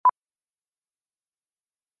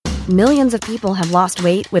Millions of people have lost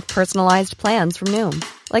weight with personalized plans from Noom.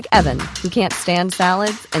 Like Evan, who can't stand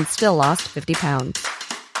salads and still lost 50 pounds.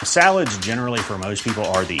 Salads generally for most people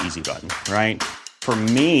are the easy button, right? For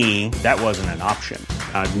me, that wasn't an option.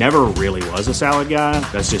 I never really was a salad guy.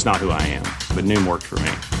 That's just not who I am. But Noom worked for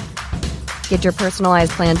me. Get your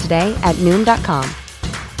personalized plan today at Noom.com.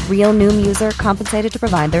 Real Noom user compensated to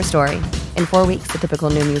provide their story. In 4 weeks, the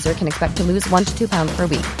typical Noom user can expect to lose 1 to 2 pounds per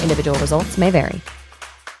week. Individual results may vary.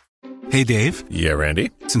 Hey, Dave. Yeah,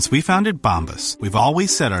 Randy. Since we founded Bombas, we've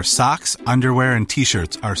always said our socks, underwear, and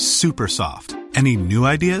T-shirts are super soft. Any new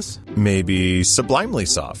ideas? Maybe sublimely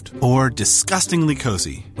soft. Or disgustingly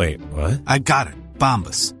cozy. Wait, what? I got it.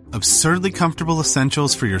 Bombas. Absurdly comfortable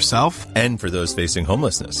essentials for yourself and for those facing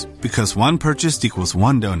homelessness. Because one purchased equals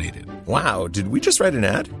one donated. Wow, did we just write an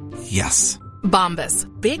ad? Yes. Bombas.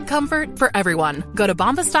 Big comfort for everyone. Go to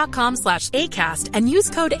bombas.com/ACAST and use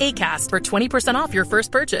code ACAST for 20% off your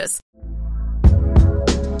first purchase.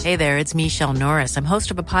 Hey there, it's Michelle Norris. I'm host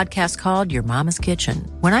of a podcast called Your Mama's Kitchen.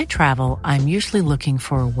 When I travel, I'm usually looking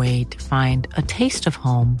for a way to find a taste of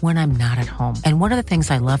home when I'm not at home. And one of the things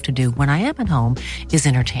I love to do when I am at home is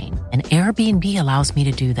entertain. And Airbnb allows me to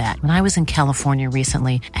do that. When I was in California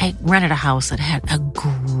recently, I rented a house that had a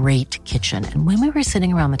great kitchen. And when we were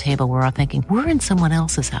sitting around the table, we were all thinking, we're in someone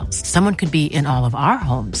else's house. Someone could be in all of our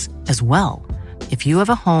homes as well. If you have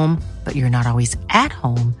a home, but you're not always at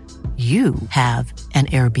home, you have an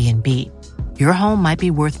Airbnb. Your home might be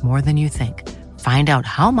worth more than you think. Find out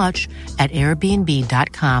how much at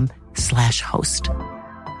airbnb.com/host.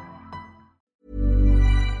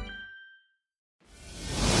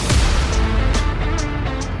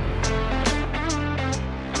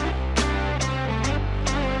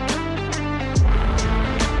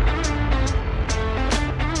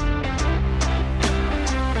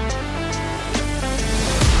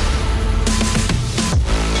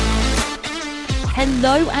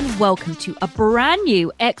 Hello and welcome to a brand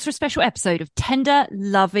new extra special episode of Tender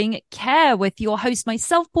Loving Care with your host,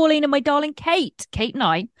 myself, Pauline, and my darling Kate. Kate and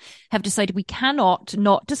I have decided we cannot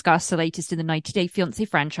not discuss the latest in the 90 Day Fiancé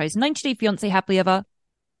franchise, 90 Day Fiancé Happily Ever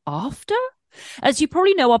After? As you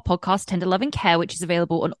probably know, our podcast, Tender Loving Care, which is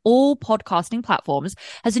available on all podcasting platforms,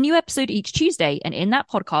 has a new episode each Tuesday. And in that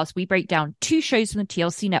podcast, we break down 2 shows from the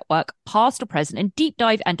TLC network, past or present, and deep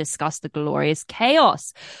dive and discuss the glorious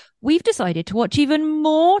chaos. We've decided to watch even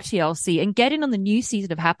more TLC and get in on the new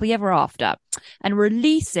season of Happily Ever After and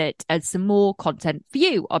release it as some more content for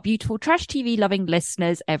you, our beautiful trash TV loving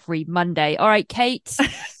listeners, every Monday. All right, Kate.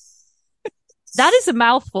 That is a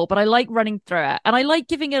mouthful, but I like running through it. And I like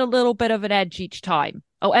giving it a little bit of an edge each time.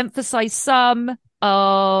 I'll emphasize some.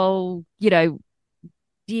 I'll,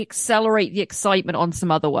 de-accelerate the excitement on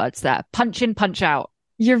some other words there. Punch in, punch out.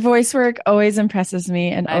 Your voice work always impresses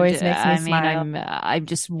me and always makes me smile. I'm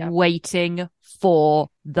just waiting for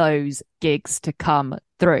those gigs to come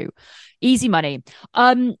through. Easy money.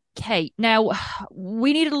 Kate, now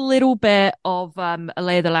we need a little bit of a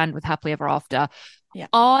lay of the land with Happily Ever After. Yeah.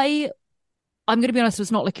 I'm going to be honest, I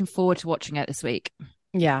was not looking forward to watching it this week.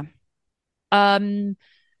 Yeah.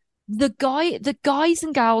 The guys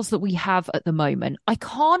and gals that we have at the moment, I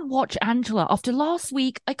can't watch Angela. After last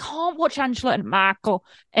week, I can't watch Angela and Marco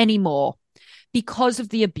anymore because of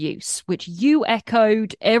the abuse, which you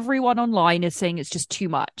echoed. Everyone online is saying it's just too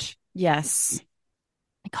much. Yes.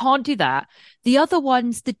 I can't do that. The other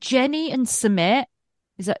ones, the Jenny and Sumit,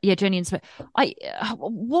 Jenny and Sumit.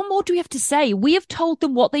 What more do we have to say? We have told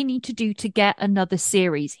them what they need to do to get another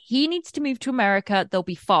series. He needs to move to America. They'll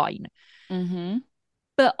be fine. Mm-hmm.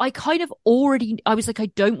 But I was like, I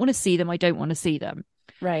don't want to see them. I don't want to see them.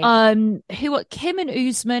 Right. Who are Kim and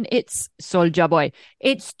Usman? It's Soulja Boy.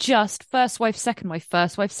 It's just first wife, second wife,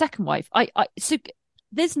 first wife, second wife. So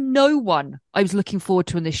there's no one I was looking forward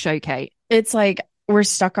to in this show, Kate. It's like we're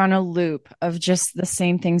stuck on a loop of just the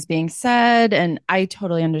same things being said. And I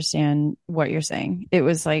totally understand what you're saying. It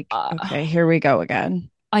was like, okay, here we go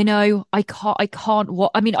again. I know. I can't. I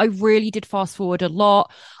really did fast forward a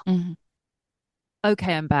lot. Mm-hmm.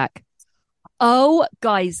 Okay, I'm back. Oh,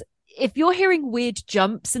 guys, if you're hearing weird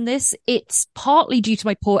jumps in this, it's partly due to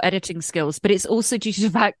my poor editing skills, but it's also due to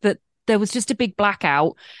the fact that there was just a big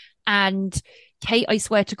blackout. And Kate, I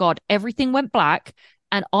swear to God, everything went black.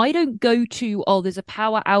 And I don't go to, there's a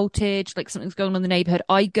power outage, like something's going on in the neighborhood.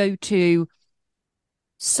 I go to,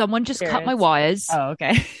 someone just cut my wires. Oh,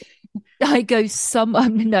 okay. I go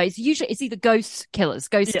no, it's either ghost killers.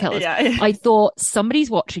 Yeah. I thought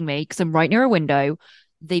somebody's watching me because I'm right near a window.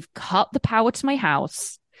 They've cut the power to my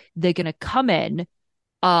house. They're going to come in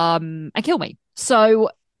and kill me.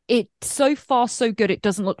 So so far so good. It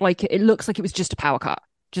doesn't look like it. It looks like it was just a power cut.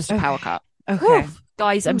 Okay. Oof,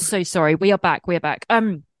 Guys, I'm so sorry. We are back.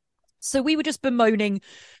 So we were just bemoaning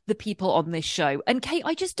the people on this show. And Kate,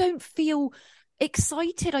 I just don't feel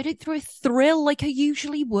excited. I don't throw a thrill like I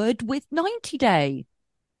usually would with 90 Day.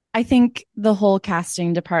 I think the whole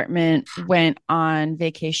casting department went on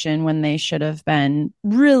vacation when they should have been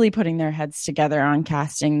really putting their heads together on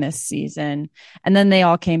casting this season. And then they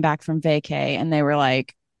all came back from vacay and they were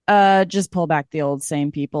like, just pull back the old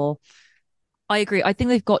same people. I agree. I think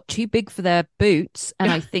they've got too big for their boots. And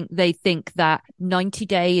I think they think that 90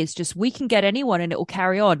 Day is just, we can get anyone and it will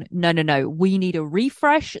carry on. No. We need a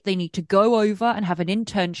refresh. They need to go over and have an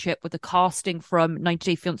internship with the casting from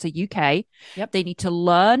 90 Day Fiancé UK. Yep. They need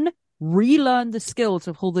to relearn the skills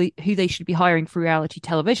of who they should be hiring for reality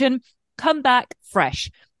television. Come back fresh.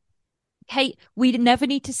 Kate, we never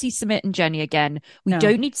need to see Sumit and Jenny again. We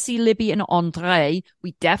don't need to see Libby and Andre.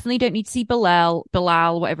 We definitely don't need to see Bilal,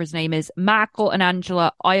 whatever his name is, Michael and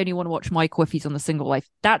Angela. I only want to watch Michael if he's on The Single Life.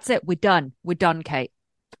 That's it. We're done, Kate.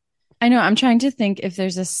 I know. I'm trying to think if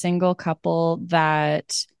there's a single couple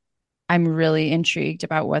that I'm really intrigued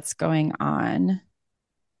about what's going on.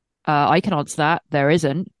 I can answer that. There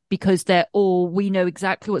isn't. Because we know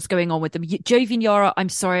exactly what's going on with them. Jovi and Yara, I'm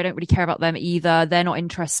sorry, I don't really care about them either. They're not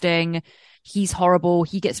interesting. He's horrible.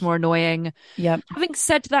 He gets more annoying. Yep. Having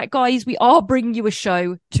said that, guys, we are bringing you a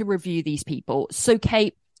show to review these people. So,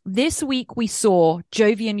 Kate, this week we saw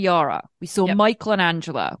Jovi and Yara. We saw Michael and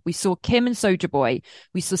Angela. We saw Kim and Soulja Boy.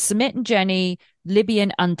 We saw Sumit and Jenny, Libby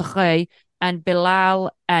and Andre, and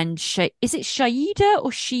Bilal and Is it Shaida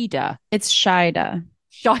or Shida? It's Shaida.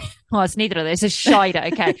 Well, it's neither of those. It's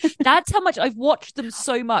Shida. Okay. That's how much I've watched them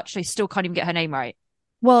so much. I still can't even get her name right.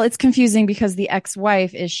 Well, it's confusing because the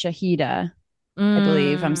ex-wife is Shahida. I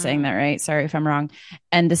believe I'm saying that right. Sorry if I'm wrong.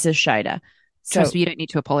 And this is Shaida. Trust me, you don't need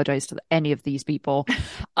to apologize to any of these people.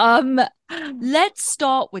 Let's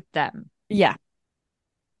start with them. Yeah.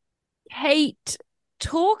 Kate,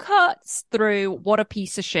 talk us through what a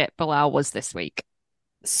piece of shit Bilal was this week.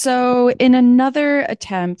 So in another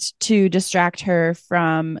attempt to distract her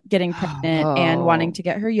from getting pregnant and wanting to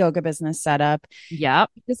get her yoga business set up, he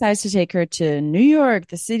decides to take her to New York,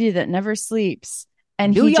 the city that never sleeps.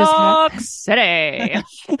 And New York City.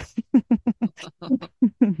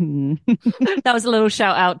 That was a little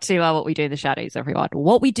shout out to what we do in the shadows, everyone.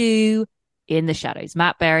 What we do in the shadows.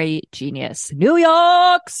 Matt Berry, genius. New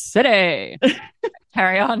York City.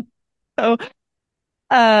 Carry on. So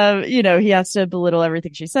he has to belittle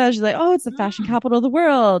everything she says. She's like, oh, it's the fashion capital of the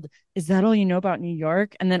world. Is that all you know about New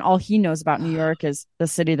York? And then all he knows about New York is the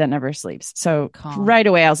city that never sleeps. So right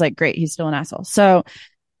away, I was like, great, he's still an asshole. So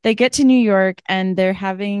they get to New York and they're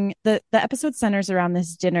having the episode centers around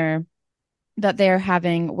this dinner that they're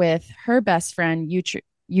having with her best friend,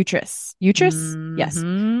 Utress. Mm-hmm. Yes.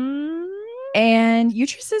 And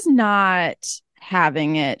Utress is not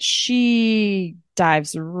having it. She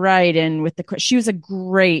dives right in with she was a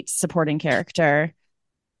great supporting character.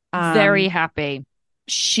 Very happy.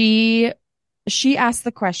 She asked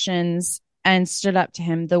the questions and stood up to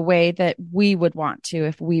him the way that we would want to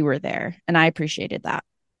if we were there. And I appreciated that.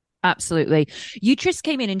 Absolutely. Utress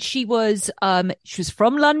came in and she was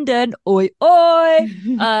from London. Oi, oi.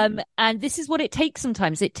 And this is what it takes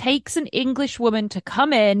sometimes. It takes an English woman to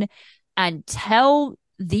come in and tell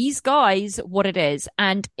these guys what it is.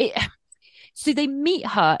 And so they meet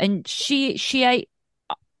her and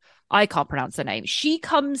I can't pronounce her name. She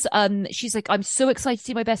comes, she's like, I'm so excited to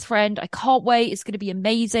see my best friend. I can't wait. It's going to be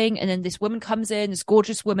amazing. And then this woman comes in, this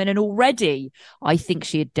gorgeous woman. And already I think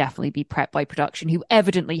she'd definitely be prepped by production, who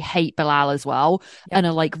evidently hate Bilal as well. Yep. And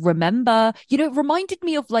are like, remember, it reminded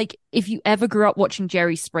me of like, if you ever grew up watching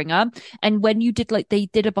Jerry Springer and when you did they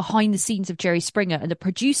did a behind the scenes of Jerry Springer and the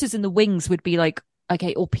producers in the wings would be like,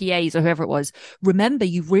 okay, or PAs or whoever it was, remember,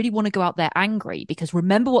 you really want to go out there angry because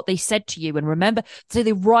remember what they said to you and remember, so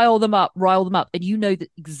they rile them up. And the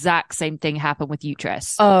exact same thing happened with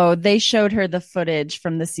Utress. Oh, they showed her the footage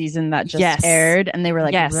from the season that just aired and they were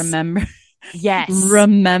like, remember? Yes.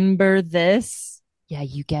 Remember this? Yeah,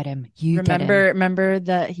 you get him. Remember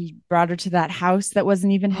that he brought her to that house that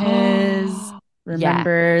wasn't even his?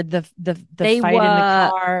 Remember the fight in the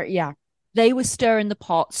car? Yeah. They were stirring the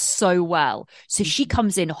pot so well. So she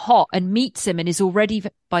comes in hot and meets him and is already,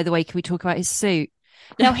 by the way, can we talk about his suit?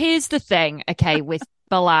 Now, here's the thing, okay, with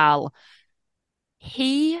Bilal.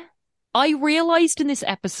 I realized in this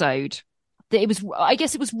episode that it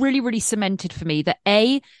was really, really cemented for me that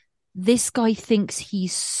this guy thinks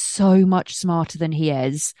he's so much smarter than he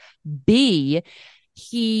is. B,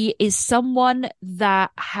 he is someone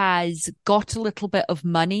that has got a little bit of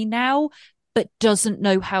money now. but doesn't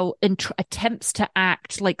know how, and attempts to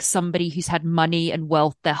act like somebody who's had money and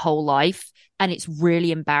wealth their whole life. And it's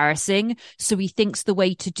really embarrassing. So he thinks the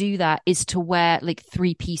way to do that is to wear like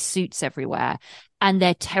 3-piece suits everywhere. And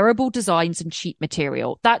they're terrible designs and cheap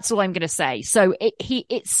material. That's all I'm going to say. So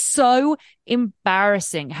it's so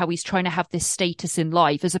embarrassing how he's trying to have this status in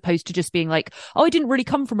life, as opposed to just being like, oh, I didn't really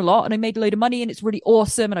come from a lot and I made a load of money and it's really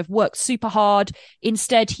awesome and I've worked super hard.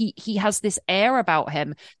 Instead, he has this air about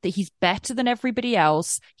him that he's better than everybody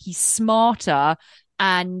else. He's smarter.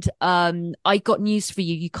 And I got news for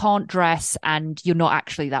you. You can't dress and you're not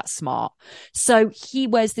actually that smart. So he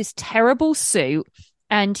wears this terrible suit.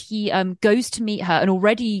 And he goes to meet her, and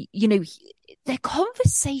already, you know, their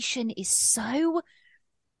conversation is so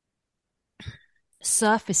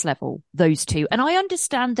surface level, those two. And I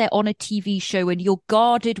understand they're on a TV show and you're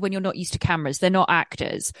guarded when you're not used to cameras. They're not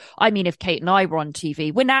actors. I mean, if Kate and I were on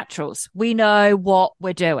TV, we're naturals. We know what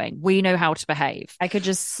we're doing. We know how to behave. I could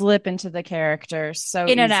just slip into the character so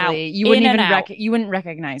in and easily. out. You wouldn't in even you wouldn't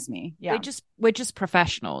recognize me. Yeah. We're just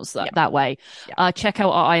professionals that way. Yeah. Check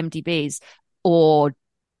out our IMDb's or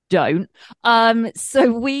don't.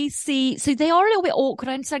 So we see, so they are a little bit awkward.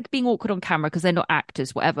 I understand being awkward on camera because they're not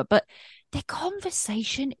actors, whatever, but their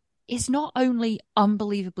conversation is not only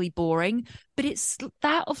unbelievably boring, but it's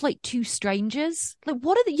that of like two strangers. Like,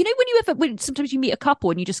 what are they, you know, when sometimes you meet a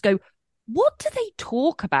couple and you just go, what do they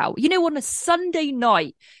talk about? You know, on a Sunday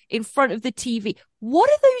night in front of the TV, what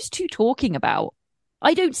are those two talking about?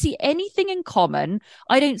 I don't see anything in common.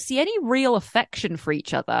 I don't see any real affection for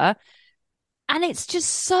each other. And it's just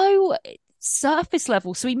so surface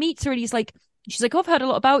level. So he meets her and she's like, oh, I've heard a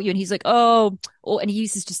lot about you. And he's like, and he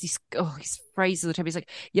uses just these phrases all the time. He's like,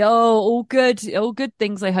 yo, all good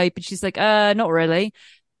things, I hope. And she's like, not really.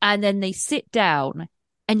 And then they sit down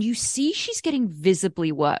and you see she's getting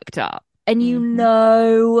visibly worked up. And you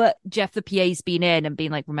know, Jeff, the PA's been in and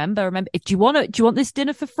been like, remember, if do you want this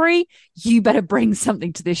dinner for free? You better bring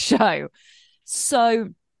something to this show. So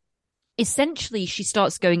essentially she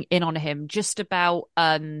starts going in on him just about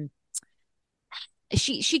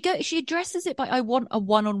she addresses it by, I want a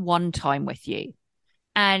one-on-one time with you.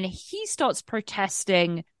 And he starts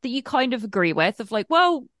protesting that you kind of agree with, of like,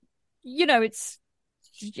 well, you know, it's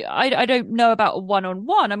I don't know about a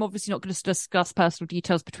one-on-one. I'm obviously not going to discuss personal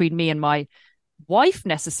details between me and my wife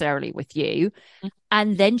necessarily with you.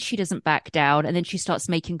 And then she doesn't back down, and then she starts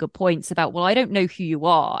making good points about, well, I don't know who you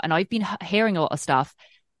are, and I've been hearing a lot of stuff.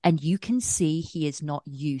 And you can see he is not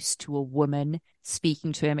used to a woman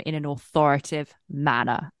speaking to him in an authoritative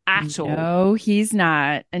manner at all. No, he's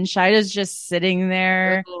not. And Shida's just sitting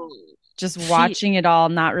there, just watching it all,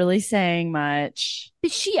 not really saying much.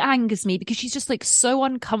 But she angers me because she's just like so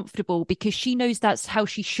uncomfortable, because she knows that's how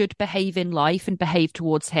she should behave in life and behave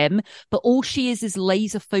towards him. But all she is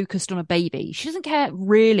laser focused on a baby. She doesn't care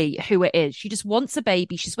really who it is. She just wants a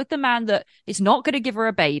baby. She's with the man that is not going to give her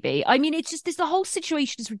a baby. I mean, it's just the whole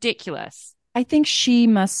situation is ridiculous. I think she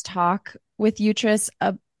must talk with Uhtred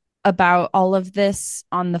about all of this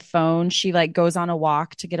on the phone. She like goes on a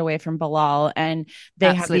walk to get away from Bilal, and they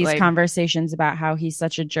Absolutely. have these conversations about how he's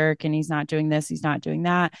such a jerk and he's not doing this, he's not doing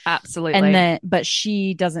that. Absolutely. And then, but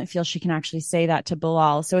she doesn't feel she can actually say that to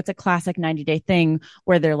Bilal. So it's a classic 90-day thing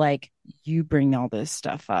where they're like, you bring all this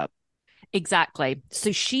stuff up. Exactly.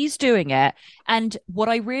 So she's doing it. And what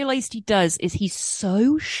I realized he does is he's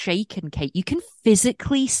so shaken, Kate. You can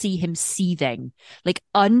physically see him seething. Like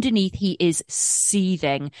underneath, he is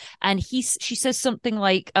seething. And she says something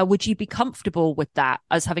like, would you be comfortable with that,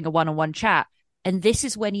 as having a one-on-one chat? And this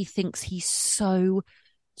is when he thinks he's so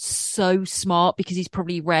smart, because he's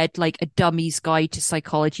probably read like a dummy's guide to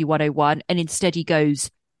psychology 101. And instead he goes,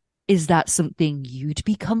 is that something you'd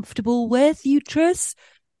be comfortable with, Uhtred?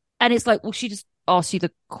 And it's like, well, she just asked you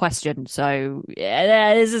the question. So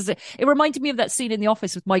yeah, it reminded me of that scene in The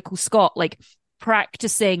Office with Michael Scott, like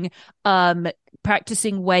practicing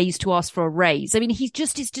ways to ask for a raise. I mean,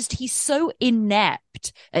 he's so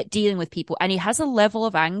inept at dealing with people. And he has a level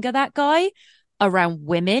of anger, that guy, around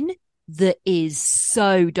women that is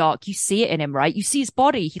so dark. You see it in him, right? You see his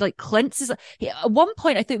body. He like clenches. At one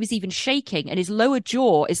point, I thought it was even shaking, and his lower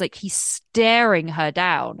jaw is like he's staring her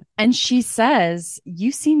down. And she says,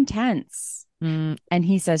 you seem tense. And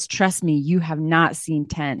he says, trust me, you have not seen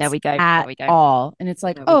tense. There we go. At all. And it's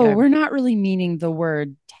like, we're not really meaning the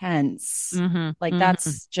word tense. Like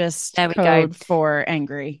that's just code for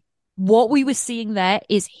angry. What we were seeing there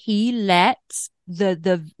is he let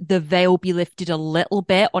the veil be lifted a little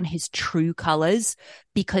bit on his true colors,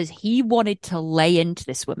 because he wanted to lay into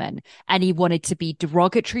this woman and he wanted to be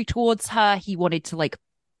derogatory towards her. He wanted to like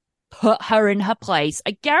put her in her place.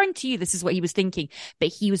 I guarantee you this is what he was thinking, but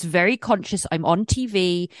he was very conscious. I'm on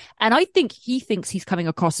TV, and I think he thinks he's coming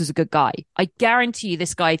across as a good guy. I guarantee you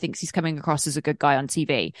this guy thinks he's coming across as a good guy on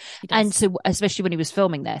TV. And so, especially when he was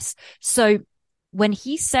filming this. So when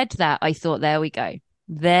he said that, I thought, there we go.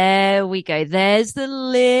 There we go. There's the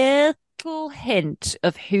little hint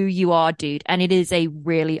of who you are, dude. And it is a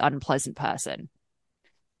really unpleasant person.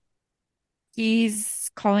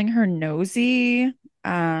 He's calling her nosy.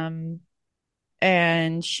 And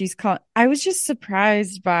she's called, I was just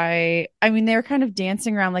surprised by, I mean, they were kind of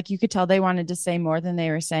dancing around, like you could tell they wanted to say more than they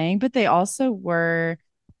were saying, but they also were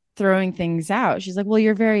throwing things out. She's like, well,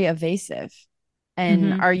 you're very evasive.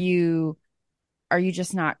 And are you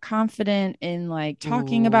just not confident in like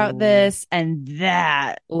talking about this? And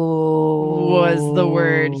that was the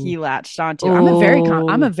word he latched onto.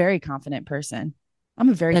 I'm a very confident person. I'm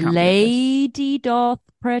a very confident lady person. Doth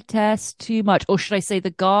protest too much. Or should I say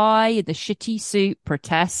the guy in the shitty suit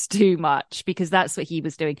protests too much, because that's what he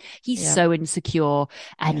was doing. He's so insecure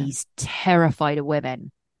and he's terrified of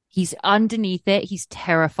women. He's underneath it. He's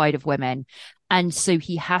terrified of women. And so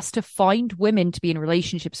he has to find women to be in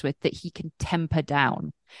relationships with that he can temper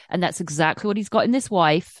down. And that's exactly what he's got in this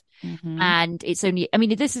wife. And it's only, I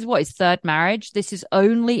mean, this is what, his third marriage. It's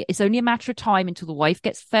only a matter of time until the wife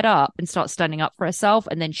gets fed up and starts standing up for herself.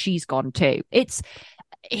 And then she's gone too.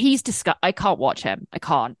 He's disgusting. I can't watch him. I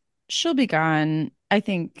can't. She'll be gone. I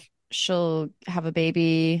think she'll have a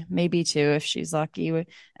baby, maybe two, if she's lucky.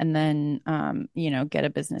 And then, get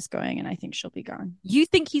a business going. And I think she'll be gone. You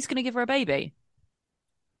think he's going to give her a baby?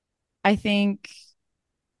 I think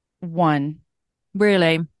one.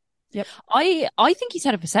 Really? Yep. I think he's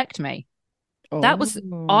had a vasectomy.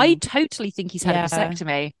 I totally think he's had a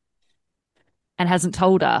vasectomy and hasn't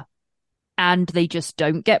told her, and they just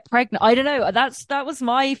don't get pregnant. I don't know. That was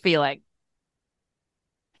my feeling.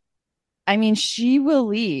 I mean, she will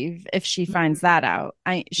leave if she finds that out.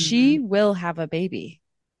 She will have a baby.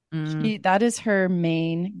 That is her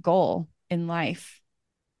main goal in life.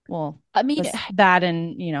 Well, I mean, that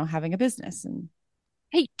and, having a business. And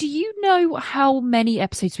hey, do you know how many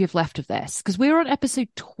episodes we have left of this? Because we're on episode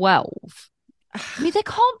 12. I mean, there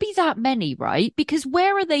can't be that many, right? Because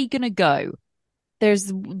where are they going to go?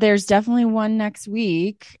 There's definitely one next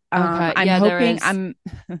week. Okay. I'm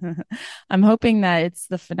hoping that it's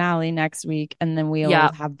the finale next week, and then we'll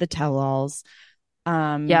have the tell-alls.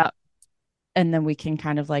 And then we can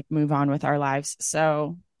kind of like move on with our lives.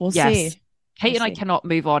 So we'll see. Kate and I cannot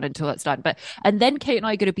move on until that's done. And then Kate and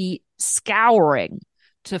I are going to be scouring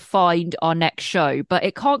to find our next show, but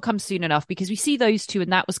it can't come soon enough because we see those two,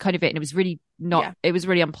 and that was kind of it. And it was really it was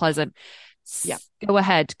really unpleasant. Yeah. Go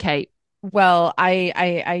ahead, Kate. Well,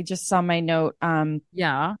 I just saw my note.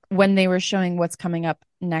 When they were showing what's coming up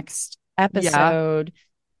next episode,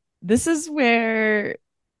 this is where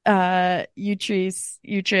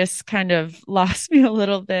Utress kind of lost me a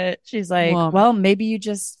little bit. She's like, well, maybe you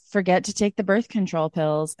just forget to take the birth control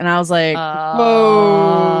pills. And I was like,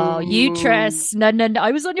 whoa, Utress. No.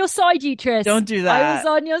 I was on your side, Utress. Don't do that. I was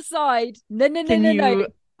on your side. No. Can you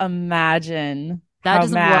imagine that how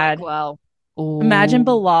doesn't mad? work well. Imagine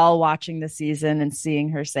Bilal watching the season and seeing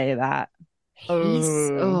her say that.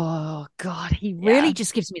 Oh God, he really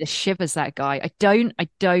just gives me the shivers, that guy. I don't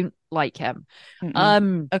like him.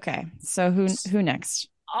 Okay, so who next?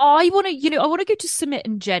 I want to go to Sumit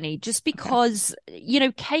and Jenny, just because,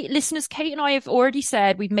 Kate and I have already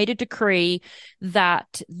said we've made a decree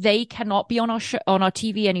that they cannot be on our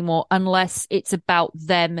TV anymore unless it's about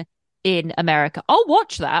them in America. I'll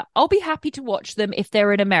watch that. I'll be happy to watch them if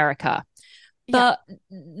they're in America. But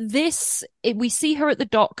we see her at the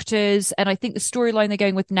doctor's, and I think the storyline they're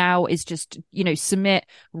going with now is just, Sumit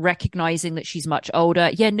recognizing that she's much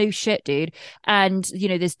older. Yeah, no shit, dude. And,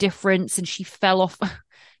 there's difference, and she fell off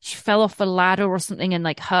a ladder or something and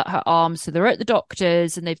like hurt her arm. So they're at the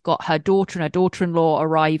doctor's, and they've got her daughter and her daughter-in-law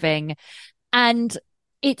arriving. And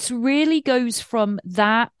it really goes from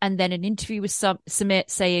that, and then an interview with Sumit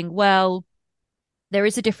saying, well, there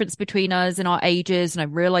is a difference between us and our ages, and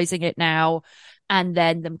I'm realizing it now. And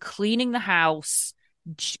then them cleaning the house,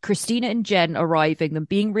 Christina and Jen arriving, them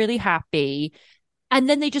being really happy. And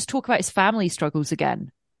then they just talk about his family struggles again.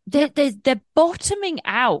 They're bottoming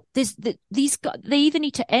out. These guys, they either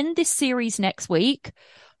need to end this series next week,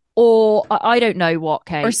 or I don't know what,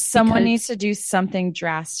 Kate. Or someone needs to do something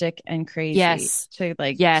drastic and crazy to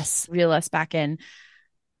reel us back in.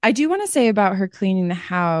 I do want to say about her cleaning the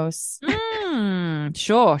house.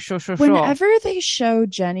 Sure. Whenever they show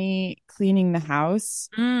Jenny cleaning the house,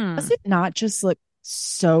 does it not just look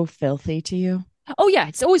so filthy to you? Oh yeah,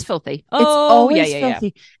 it's always filthy. It's Oh always yeah.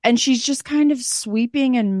 filthy. And she's just kind of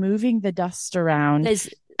sweeping and moving the dust around. There's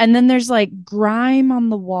And then there's like grime on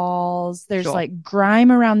the walls. There's Sure. like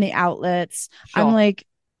grime around the outlets. I'm Sure. like,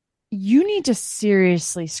 you need to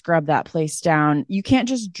seriously scrub that place down. You can't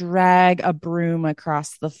just drag a broom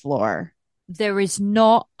across the floor. There is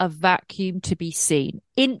not a vacuum to be seen.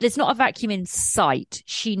 There's not a vacuum in sight.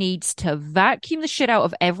 She needs to vacuum the shit out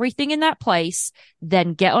of everything in that place,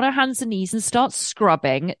 then get on her hands and knees and start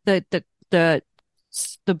scrubbing the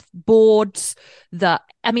boards,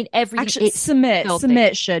 everything. Actually,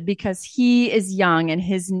 Submit should, because he is young and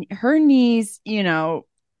her knees,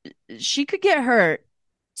 she could get hurt.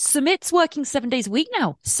 Submit's working 7 days a week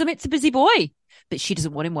now. Submit's a busy boy, but she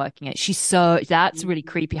doesn't want him working it. That's really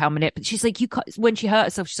creepy how manipulative. She's like, you can't, when she hurt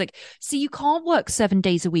herself, she's like, see, you can't work 7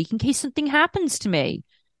 days a week in case something happens to me.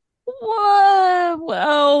 Whoa,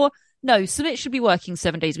 well, no, Submit should be working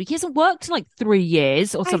 7 days a week. He hasn't worked in like 3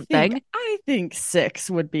 years or something. I think 6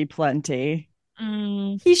 would be plenty.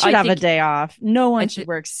 He should have a day off. No one should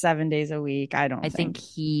work 7 days a week. I think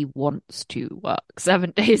he wants to work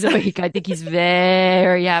 7 days a week. I think he's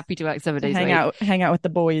very happy to work 7 days a week. Hang out with the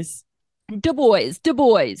boys. Du Bois.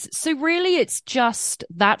 So really, it's just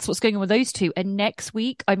that's what's going on with those two. And next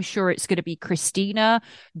week, I'm sure it's going to be Christina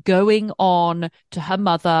going on to her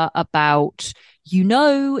mother about,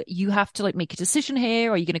 you have to like make a decision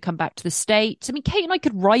here. Are you going to come back to the States? I mean, Kate and I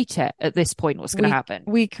could write it at this point. What's going to happen?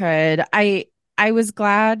 We could. I was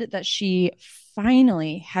glad that she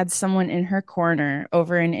finally had someone in her corner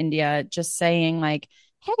over in India just saying like,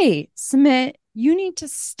 hey, Submit, you need to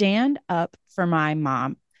stand up for my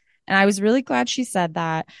mom. And I was really glad she said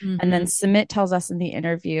that. Mm-hmm. And then Submit tells us in the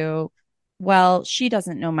interview, well, she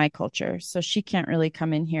doesn't know my culture, so she can't really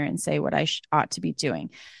come in here and say what I ought to be doing.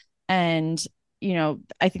 And,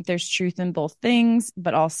 I think there's truth in both things,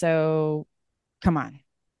 but also, come on.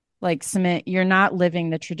 Like, Submit, you're not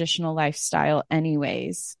living the traditional lifestyle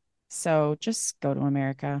anyways. So just go to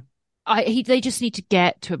America. They just need to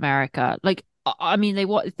get to America. Like, I mean,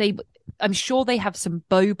 I'm sure they have some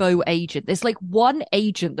Bobo agent. There's like one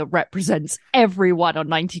agent that represents everyone on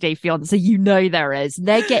 90 Day Fiancé. There is.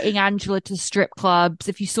 They're getting Angela to strip clubs.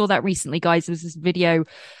 If you saw that recently, guys, there was this video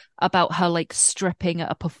about her like stripping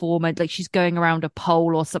at a performance, like she's going around a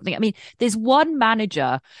pole or something. I mean, there's one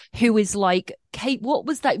manager who is like, Kate, what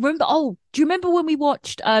was that? Remember? Oh, do you remember when we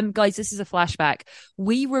watched, guys, this is a flashback.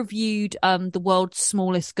 We reviewed, the world's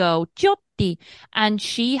smallest girl, Jyoti, and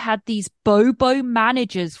she had these Bobo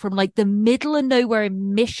managers from like the middle of nowhere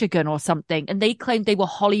in Michigan or something. And they claimed they were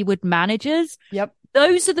Hollywood managers. Yep.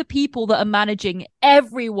 Those are the people that are managing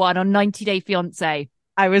everyone on 90 Day Fiancé.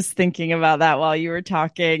 I was thinking about that while you were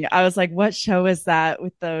talking. I was like, what show is that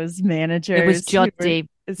with those managers? It was Jyoti.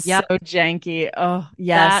 It's so janky. Oh,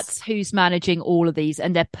 yes. That's who's managing all of these,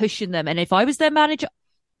 and they're pushing them. And if I was their manager,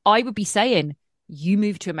 I would be saying, you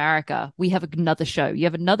move to America. We have another show. You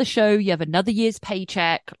have another show. You have another year's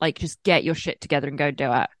paycheck. Like, just get your shit together and go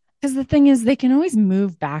do it. Because the thing is, they can always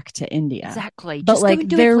move back to India. Exactly. But like,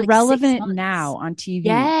 they're relevant now on TV.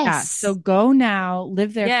 Yes. Yeah. So go now,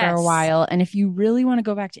 live there for a while. And if you really want to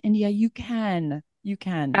go back to India, you can. You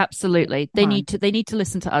can. Absolutely. They need to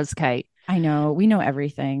listen to us, Kate. I know. We know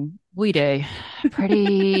everything. We do.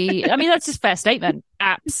 Pretty. I mean, that's just a fair statement.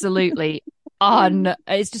 Absolutely.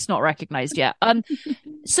 It's just not recognized yet.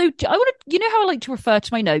 So I want to, how I like to refer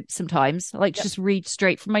to my notes sometimes. I like to just read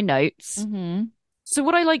straight from my notes. Mm-hmm. So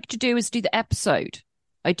what I like to do is do the episode.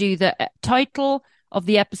 I do the title of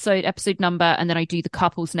the episode number, and then I do the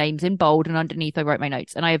couple's names in bold, and underneath I write my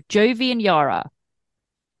notes. And I have Jovi and Yara.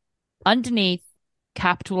 Underneath,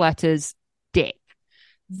 capital letters, Dick.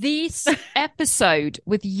 This episode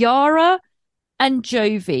with Yara and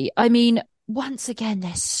Jovi, I mean, once again,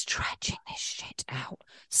 they're stretching this shit out.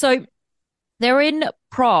 So they're in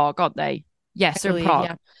Prague, aren't they? Yes, they're in Prague.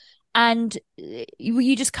 Yeah. And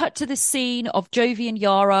you just cut to the scene of Jovi and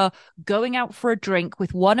Yara going out for a drink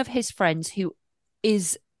with one of his friends who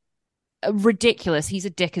is ridiculous. He's a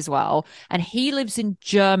dick as well. And he lives in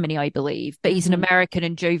Germany, I believe, but he's an American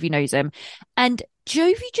and Jovi knows him. And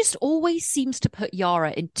Jovi just always seems to put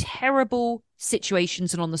Yara in terrible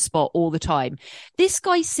situations and on the spot all the time. This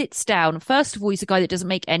guy sits down. First of all, he's a guy that doesn't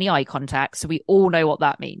make any eye contact. So we all know what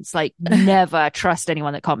that means. Like, never trust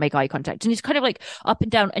anyone that can't make eye contact. And he's kind of like up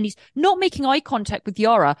and down, and he's not making eye contact with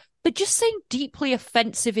Yara, but just saying deeply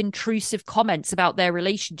offensive, intrusive comments about their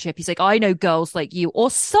relationship. He's like, I know girls like you,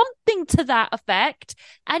 or something to that effect.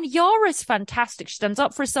 And Yara's fantastic. She stands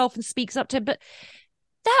up for herself and speaks up to him. But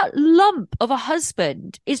that lump of a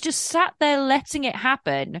husband is just sat there letting it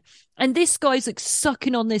happen. And this guy's like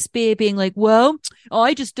sucking on this beer, being like, well,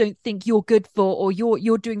 I just don't think you're good for, or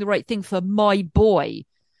you're doing the right thing for my boy.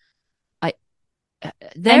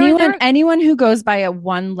 Anyone who goes by a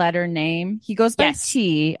one letter name, he goes by Yes.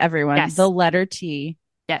 T, everyone. Yes. The letter T.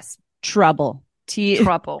 Yes. Trouble. T.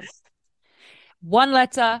 Trouble. One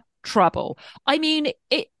letter, trouble. I mean,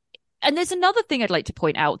 and there's another thing I'd like to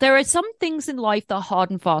point out. There are some things in life that are hard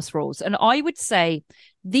and fast rules. And I would say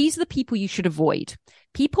these are the people you should avoid.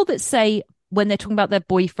 People that say, when they're talking about their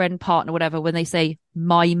boyfriend, partner, whatever, when they say,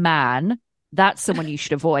 my man, that's someone you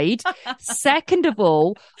should avoid. Second of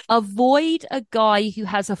all, avoid a guy who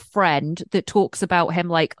has a friend that talks about him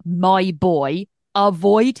like my boy.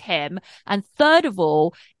 Avoid him. And third of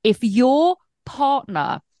all, if your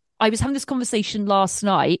partner, I was having this conversation last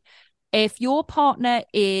night, if your partner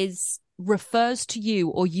refers to you,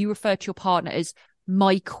 or you refer to your partner as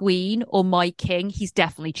my queen or my king, he's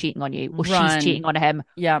definitely cheating on you, or she's cheating on him.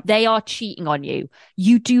 Yeah. They are cheating on you.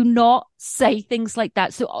 You do not say things like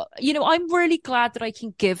that. So, I'm really glad that I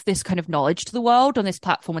can give this kind of knowledge to the world on this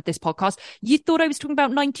platform with this podcast. You thought I was talking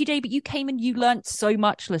about 90 Day, but you came and you learned so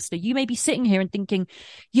much, listener. You may be sitting here and thinking,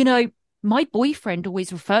 my boyfriend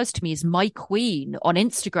always refers to me as my queen on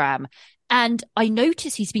Instagram. And I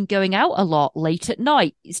notice he's been going out a lot late at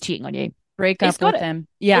night. He's cheating on you. Break up with him.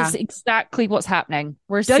 Yeah. It's exactly what's happening.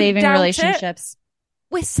 We're saving relationships.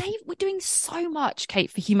 We're doing so much, Kate,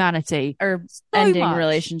 for humanity. Or ending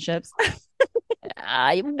relationships.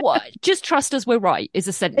 Just trust us, we're right, is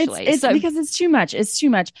essentially. It's because it's too much. It's too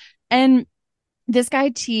much. And this guy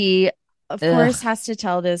T, of course, has to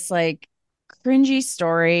tell this like cringy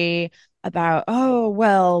story about,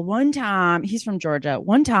 one time, he's from Georgia.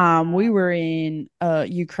 One time we were in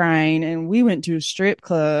Ukraine, and we went to strip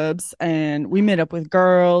clubs, and we met up with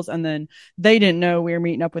girls, and then they didn't know we were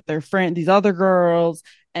meeting up with these other girls.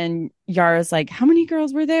 And Yara's like, how many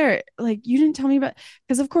girls were there? Like, you didn't tell me about,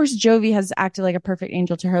 because of course Jovi has acted like a perfect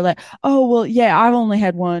angel to her. Like, oh, well, yeah, I've only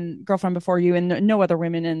had one girlfriend before you, and no other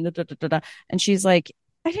women. And and she's like,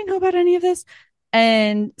 I didn't know about any of this.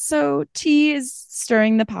 And so T is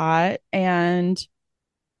stirring the pot, and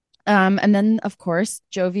then of course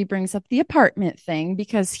Jovi brings up the apartment thing,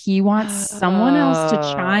 because he wants someone else to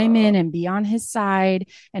chime in and be on his side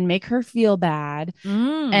and make her feel bad.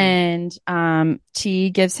 And T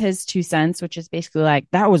gives his 2 cents, which is basically like,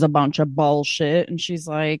 that was a bunch of bullshit. And she's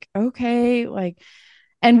like, okay, like,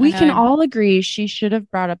 and we can all agree she should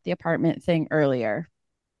have brought up the apartment thing earlier.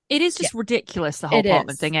 It is just ridiculous, the whole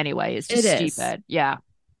apartment thing anyway. It's just stupid. Yeah.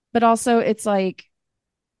 But also it's like,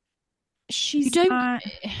 he's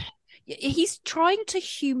trying to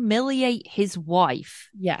humiliate his wife.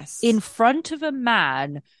 Yes. In front of a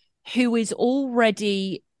man who is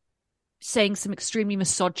already saying some extremely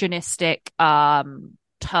misogynistic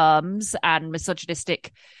terms and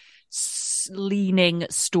misogynistic leaning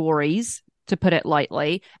stories, to put it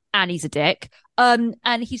lightly, and he's a dick.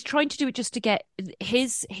 And he's trying to do it just to get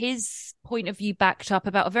his point of view backed up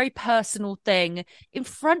about a very personal thing in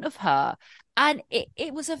front of her. And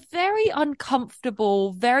it was a very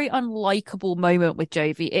uncomfortable, very unlikable moment with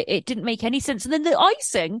Jovi. It didn't make any sense. And then the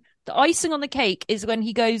icing on the cake is when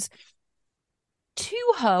he goes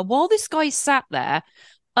to her while this guy sat there.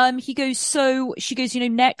 She goes,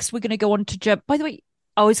 next we're going to go on to Germany. By the way,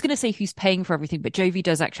 I was going to say who's paying for everything, but Jovi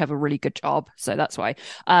does actually have a really good job. So that's why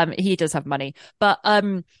he does have money. But,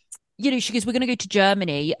 she goes, we're going to go to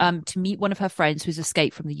Germany to meet one of her friends who's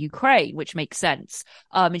escaped from the Ukraine, which makes sense.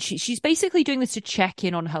 And she's basically doing this to check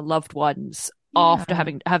in on her loved ones after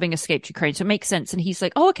having escaped Ukraine. So it makes sense. And he's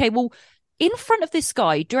like, oh, okay, well, in front of this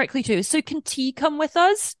guy directly to her. So can T come with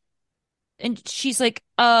us? And she's like,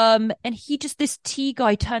 and this T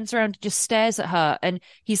guy turns around and just stares at her. And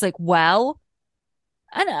he's like, well,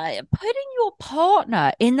 and putting your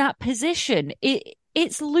partner in that position,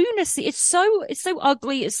 it's lunacy. It's so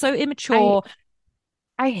ugly. It's so immature.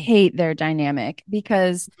 I hate their dynamic,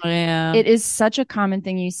 because it is such a common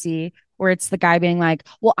thing you see, where it's the guy being like,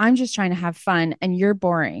 well, I'm just trying to have fun and you're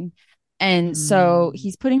boring. And so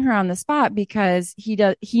he's putting her on the spot, because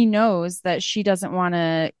he knows that she doesn't want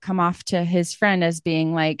to come off to his friend as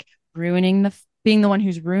being like being the one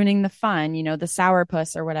who's ruining the fun, the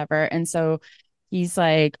sourpuss or whatever. And so he's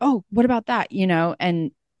like, oh, what about that?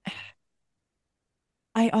 And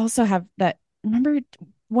I also have that. Remember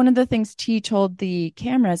one of the things T told the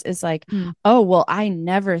cameras is like, Mm. oh, well, I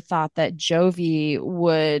never thought that Jovi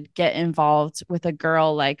would get involved with a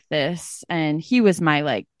girl like this. And he was my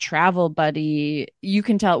like travel buddy. You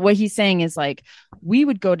can tell what he's saying is like, we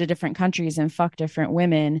would go to different countries and fuck different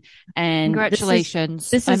women. And Congratulations.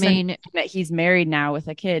 This I is mean, that he's married now with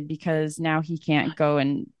a kid because now he can't go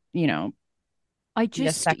and, you know, I be a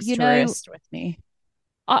just, sex you know, tourist with me.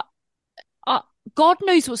 God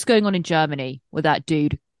knows what's going on in Germany with that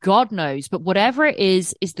dude. God knows. But whatever it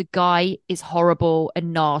is the guy is horrible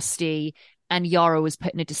and nasty. And Yara was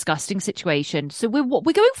put in a disgusting situation. So we're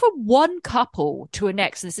going from one couple to a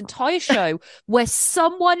next in this entire show where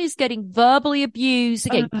someone is getting verbally abused,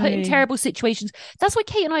 again, put in terrible situations. That's why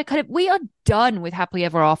Kate and I we are done with Happily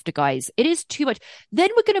Ever After, guys. It is too much. Then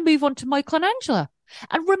we're going to move on to Michael and Angela.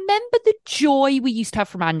 And remember the joy we used to have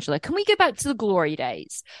from Angela. Can we go back to the glory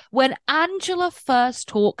days when Angela first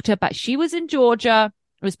talked about, she was in Georgia.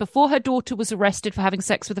 It was before her daughter was arrested for having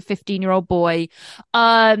sex with a 15-year-old boy,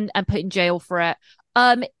 and put in jail for it.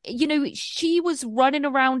 You know, she was running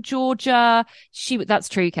around Georgia. That's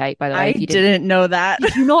true, Kate, by the way. I didn't know that.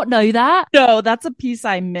 Did you not know that? No, that's a piece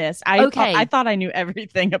I missed. Okay. I thought I knew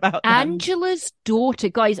everything about them. Angela's daughter,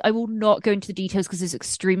 guys, I will not go into the details because it's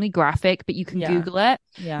extremely graphic, but you can Google it.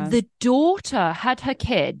 Yeah. The daughter had her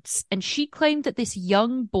kids, and she claimed that this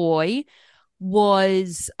young boy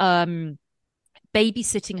was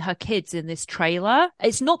babysitting her kids in this trailer.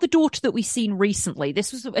 It's not the daughter that we've seen recently.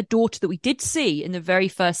 This was a daughter that we did see in the very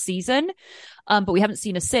first season, but we haven't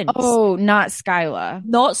seen her since. Oh, not Skyla.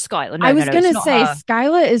 Not Skyla. No, I was going to say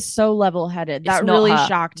Skyla is so level-headed. That really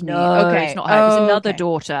shocked me. No, okay. It's not her. It was another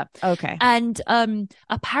daughter. Okay. And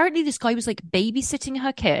apparently this guy was like babysitting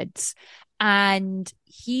her kids. And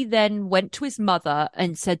he then went to his mother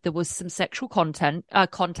and said there was some sexual contact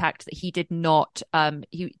that he did not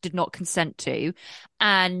consent to.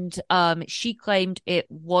 And she claimed it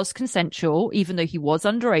was consensual, even though he was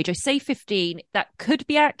underage. I say 15, that could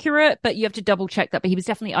be accurate, but you have to double check that. But he was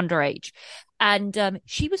definitely underage. And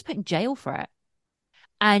she was put in jail for it.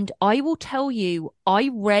 And I will tell you, I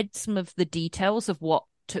read some of the details of what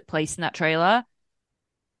took place in that trailer.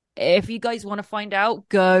 If you guys want to find out,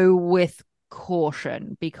 go with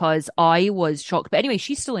caution, because I was shocked. But anyway,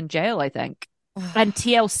 she's still in jail, I think. And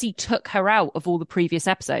TLC took her out of all the previous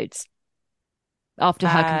episodes after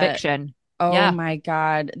her conviction. Oh my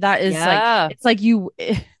God. That is like, it's like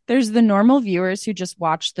there's the normal viewers who just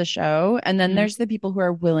watch the show, and then there's the people who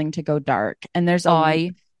are willing to go dark. And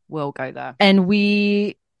I will go there. And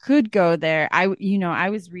we could go there. I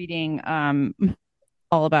was reading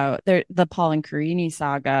all about the Paul and Karini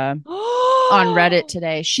saga on Reddit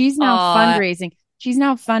today. She's now fundraising. She's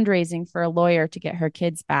now fundraising for a lawyer to get her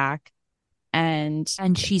kids back. And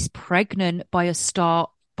she's pregnant by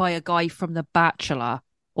a guy from The Bachelor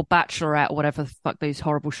or Bachelorette or whatever the fuck those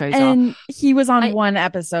horrible shows are. And he was on one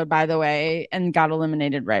episode, by the way, and got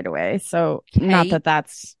eliminated right away. So not that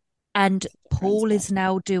that's. And Paul is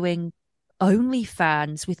now doing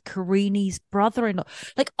OnlyFans with Karini's brother-in-law.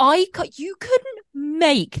 Like, you couldn't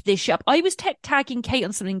make this shit up. I was tagging Kate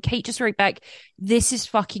on something. Kate just wrote back, "This is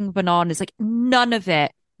fucking bananas." Like, none of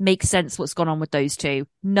it makes sense. What's gone on with those two?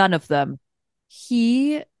 None of them.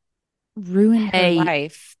 He ruined her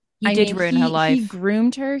life. He did ruin her life. He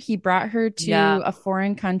groomed her. He brought her to a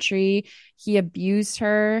foreign country. He abused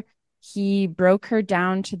her. He broke her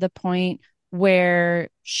down to the point where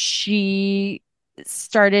she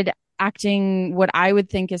started acting what I would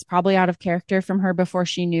think is probably out of character from her before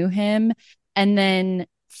she knew him, and then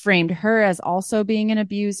framed her as also being an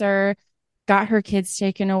abuser, got her kids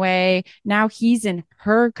taken away. Now he's in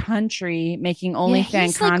her country making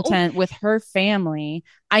OnlyFans content with her family.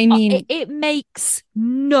 I mean, it makes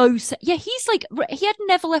no sense. Yeah, he had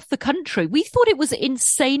never left the country. We thought it was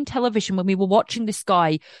insane television when we were watching this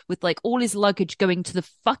guy with like all his luggage going to the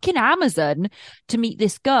fucking Amazon to meet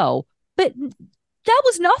this girl. But that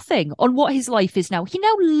was nothing on what his life is now. He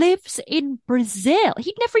now lives in Brazil.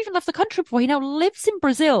 He'd never even left the country before. He now lives in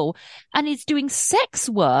Brazil and is doing sex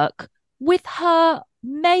work with her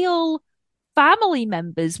male family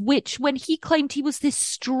members, which when he claimed he was this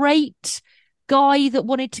straight guy that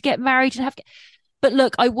wanted to get married and have. But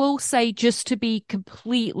look, I will say, just to be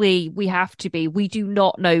completely, we do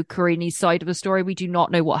not know Karini's side of the story. We do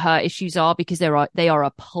not know what her issues are, because they are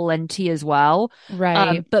a plenty as well.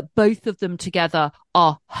 Right. But both of them together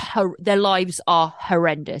their lives are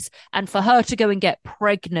horrendous. And for her to go and get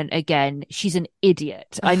pregnant again, she's an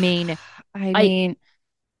idiot. I mean,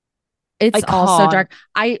 it's also dark.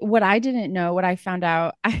 What I didn't know, what I found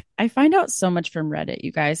out, I find out so much from Reddit,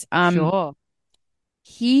 you guys. Sure.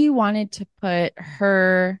 He wanted to put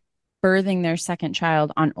her birthing their second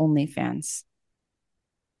child on OnlyFans.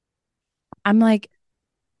 I'm like,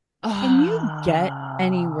 can you get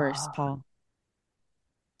any worse, Paul?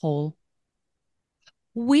 Hole.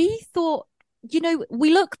 We thought,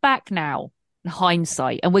 we look back now in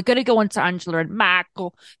hindsight, and we're going to go on to Angela and Mac,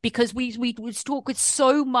 because we talk with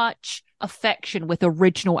so much affection with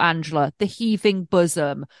original Angela, the heaving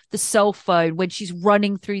bosom, the cell phone when she's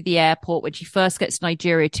running through the airport when she first gets to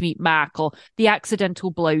Nigeria to meet Mac, or the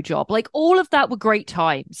accidental blowjob. Like, all of that were great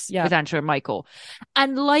times with Angela and Michael.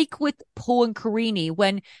 And like with Paul and Karini,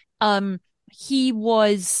 when he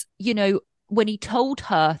was, when he told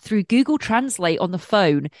her through Google Translate on the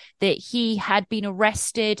phone that he had been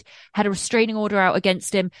arrested, had a restraining order out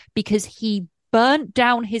against him because he burnt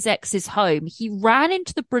down his ex's home. He ran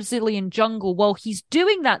into the Brazilian jungle. While he's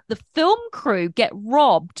doing that, the film crew get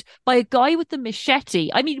robbed by a guy with a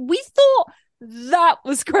machete. I mean, we thought that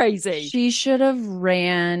was crazy. She should have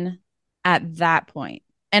ran at that point.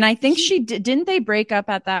 And I think she didn't they break up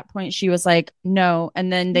at that point? She was like, no.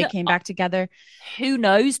 And then they came back together. Who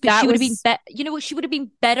knows? But she would have been, you know what? She would have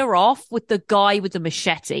been better off with the guy with the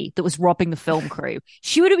machete that was robbing the film crew.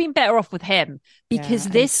 She would have been better off with him, because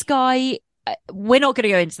this guy, we're not going to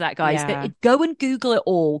go into that, guys. But go and Google it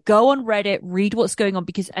all. Go on Reddit, read what's going on,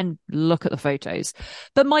 and look at the photos.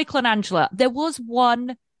 But Michael and Angela, there was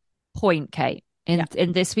one point, Kate,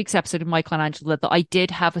 in this week's episode of Michael and Angela that I did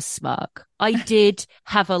have a smirk. I did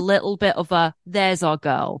have a little bit of a, there's our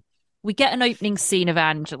girl. We get an opening scene of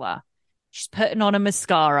Angela. She's putting on a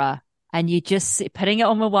mascara, and you just see, putting it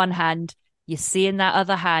on with one hand. You see in that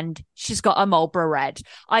other hand, she's got a Marlboro Red.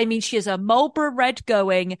 I mean, she has a Marlboro Red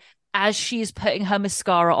going as she is putting her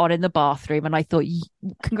mascara on in the bathroom. And I thought,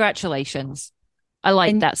 congratulations. I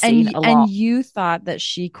like that scene a lot. And you thought that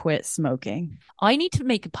she quit smoking. I need to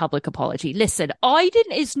make a public apology. Listen, I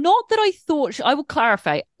didn't. It's not that I thought. I will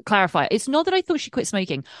clarify. It's not that I thought she quit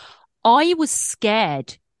smoking. I was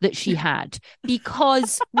scared that she had,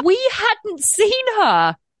 because we hadn't seen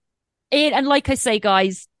her in. And like I say,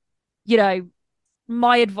 guys,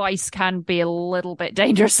 my advice can be a little bit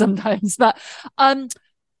dangerous sometimes, but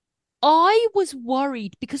I was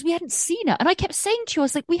worried because we hadn't seen her. And I kept saying to you, I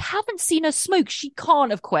was like, we haven't seen her smoke. She can't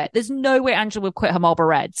have quit. There's no way Angela would quit her Marlboro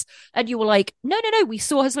Reds. And you were like, no, we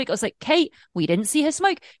saw her smoke. I was like, Kate, we didn't see her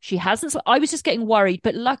smoke. She hasn't. I was just getting worried.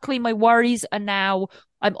 But luckily my worries are now,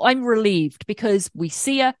 I'm relieved, because we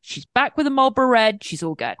see her. She's back with a Marlboro Red. She's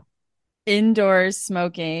all good. Indoors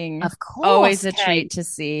smoking. Of course. Always a treat to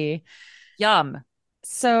see. Yum.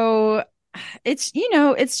 So it's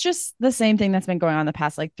just the same thing that's been going on the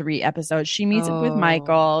past 3 episodes. She meets up with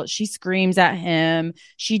Michael. She screams at him.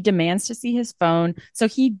 She demands to see his phone. So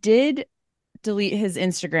he did delete his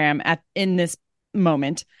Instagram in this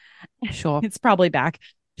moment. Sure. It's probably back.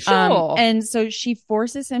 Sure. And so she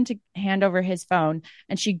forces him to hand over his phone,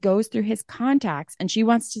 and she goes through his contacts, and she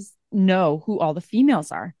wants to know who all the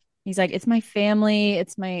females are. He's like, it's my family.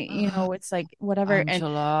 It's my, it's like whatever.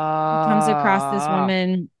 Angela. And he comes across this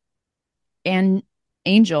woman, and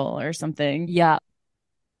Angel or something. Yeah.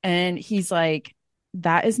 And he's like,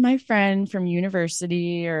 that is my friend from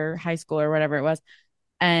university or high school or whatever it was.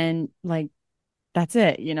 And that's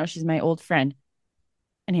it. She's my old friend.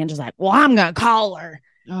 And Angel's like, well, I'm going to call her.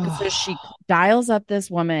 So she dials up this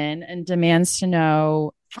woman and demands to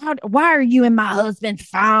know, why are you in my husband's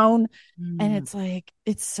phone? And it's like,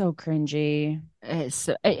 it's so cringy.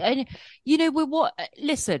 And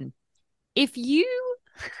listen, if you,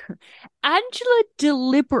 Angela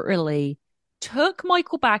deliberately took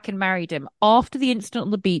Michael back and married him after the incident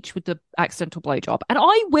on the beach with the accidental blowjob. And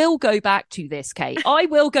I will go back to this, Kate. I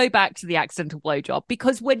will go back to the accidental blowjob,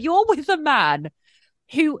 because when you're with a man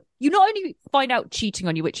who you not only find out cheating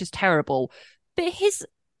on you, which is terrible, but his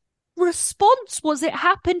response was it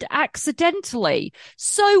happened accidentally.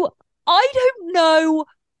 So I don't know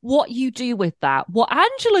what you do with that. What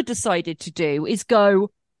Angela decided to do is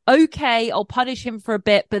go, okay, I'll punish him for a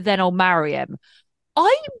bit, but then I'll marry him.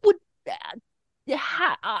 I would,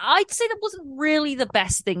 I'd say that wasn't really the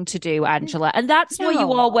best thing to do, Angela. And that's why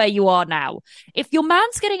you are where you are now. If your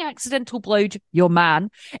man's getting accidental blowjob, your man.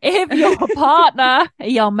 If your partner,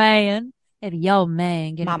 your man, if your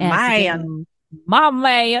man getting my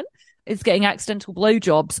man is getting accidental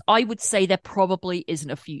blowjobs, I would say there probably isn't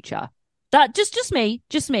a future. That just me.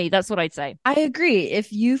 That's what I'd say. I agree.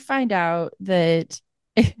 If you find out that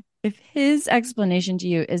if his explanation to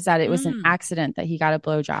you is that it was an accident that he got a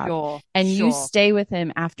blowjob, you stay with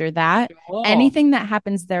him after that, anything that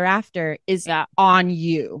happens thereafter is on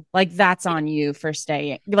you. That's on you for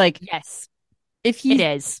staying. Yes, if he it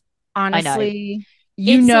is, honestly,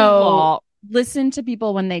 listen to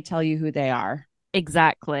people when they tell you who they are.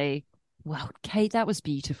 Exactly. Well, Kate, that was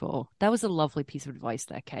beautiful. That was a lovely piece of advice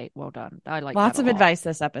there, Kate. Well done. I like Lots that a of lot. advice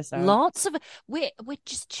this episode. Lots of we're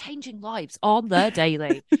just changing lives on the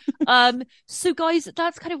daily. So guys,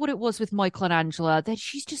 that's kind of what it was with Michael and Angela. That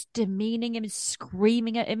she's just demeaning him and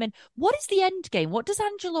screaming at him. And what is the end game? What does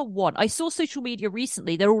Angela want? I saw social media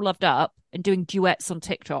recently, they're all loved up and doing duets on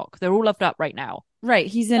TikTok. They're all loved up right now. Right.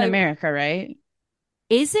 He's in America, right?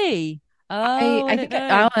 Is he? Oh, I I don't think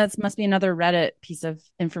know. that must be another Reddit piece of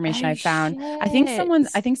information I found. Shit. I think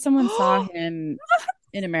someone saw him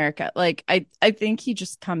in America. Like I think he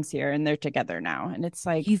just comes here and they're together now. And it's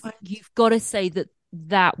like you've got to say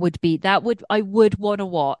that I would want to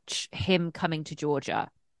watch him coming to Georgia.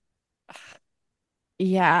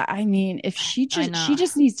 Yeah, I mean, if she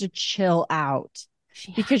just needs to chill out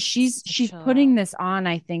because she's putting this on,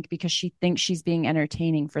 I think, because she thinks she's being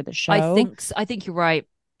entertaining for the show. I think you're right.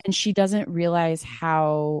 And she doesn't realize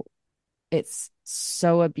how it's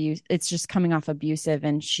so it's just coming off abusive,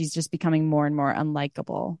 and she's just becoming more and more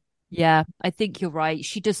unlikable. Yeah, I think you're right.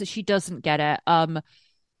 She doesn't get it.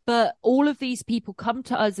 But all of these people come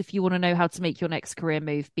to us if you want to know how to make your next career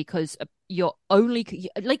move, because you're only,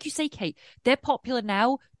 like you say, Kate, they're popular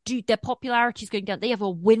now. Dude, their popularity is going down. They have a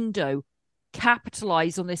window.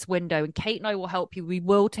 Capitalize on this window, and Kate and I will help you. We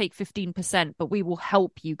will take 15%, but we will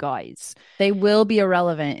help you guys. They will be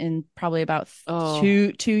irrelevant in probably about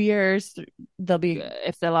 2 years. They'll be,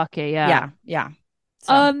 if they're lucky. Yeah.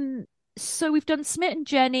 So we've done Smith and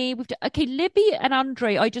Jenny. Libby and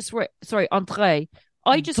Andre. Andre.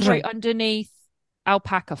 I just wrote underneath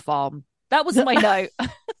alpaca farm. That was my note.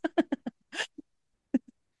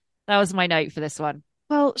 That was my note for this one.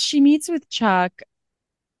 Well, she meets with Chuck.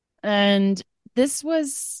 And this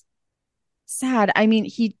was sad. I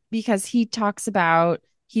mean, because he talks about,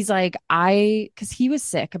 he's like, because he was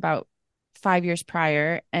sick about 5 years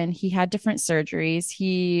prior and he had different surgeries.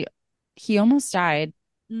 He almost died,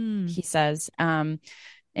 he says, in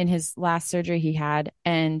his last surgery he had.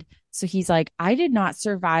 And so he's like, I did not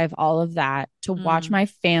survive all of that to watch my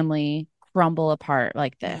family crumble apart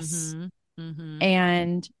like this.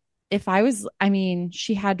 And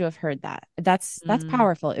she had to have heard that. That's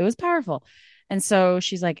powerful. It was powerful. And so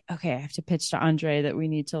she's like, okay, I have to pitch to Andre that we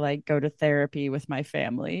need to like go to therapy with my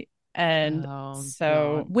family. And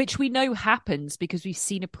God. Which we know happens because we've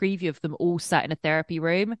seen a preview of them all sat in a therapy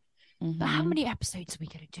room. But how many episodes are we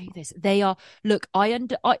going to do this? They are, look,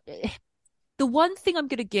 the one thing I'm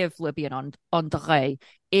going to give Libby and Andre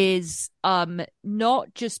is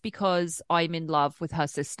not just because I'm in love with her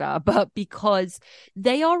sister, but because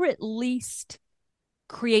they are at least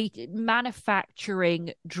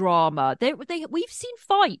manufacturing drama. We've seen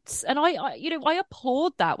fights, and I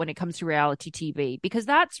applaud that when it comes to reality TV, because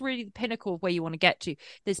that's really the pinnacle of where you want to get to.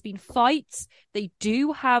 There's been fights. They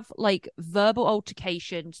do have like verbal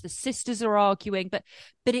altercations. The sisters are arguing, but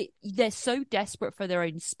they're so desperate for their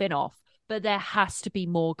own spin-off. But there has to be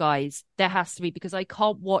more, guys. There has to be, because I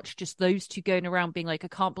can't watch just those two going around being like, I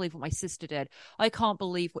can't believe what my sister did. I can't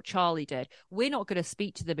believe what Charlie did. We're not going to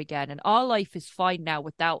speak to them again. And our life is fine now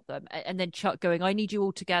without them. And then Chuck going, I need you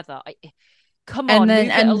all together. Come on, move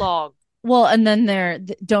it along. Well, and then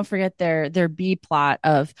don't forget their B plot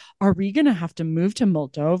of, are we going to have to move to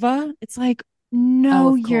Moldova? It's like,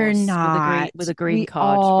 no, you're not. With a green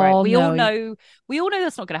card, right? We all know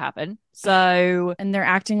that's not going to happen. So, and they're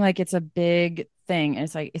acting like it's a big thing. And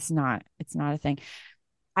it's like, it's not a thing.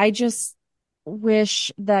 I just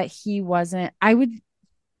wish that he wasn't.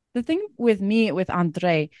 The thing with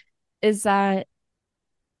Andre is that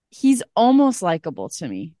he's almost likable to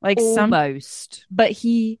me. Like almost. But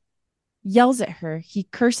he yells at her. He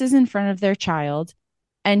curses in front of their child.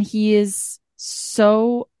 And he is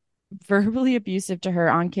so verbally abusive to her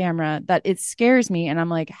on camera that it scares me. And I'm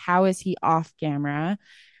like, how is he off camera?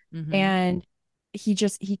 And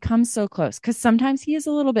he comes so close, because sometimes he is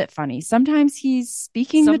a little bit funny, sometimes he's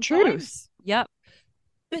speaking the truth. Yep.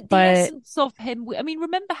 But the essence of him, I mean,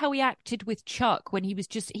 remember how he acted with Chuck when he was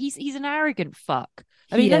he's an arrogant fuck.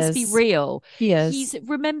 I mean, let's be real. He is.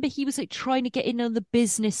 Remember, he was like trying to get in on the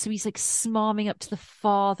business, so he's like smarming up to the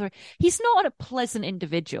father. He's not a pleasant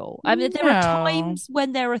individual. I mean, there are times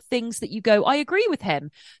when there are things that you go, I agree with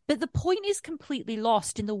him, but the point is completely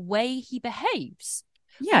lost in the way he behaves.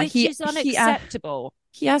 Yeah, which is unacceptable.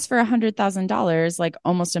 He asked for $100,000 like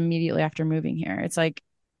almost immediately after moving here. It's like,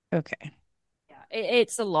 okay.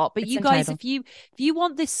 It's a lot, but you guys, if you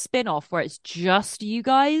want this spin-off where it's just you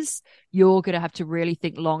guys, you're gonna have to really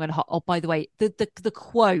think long and hard. Oh, by the way, the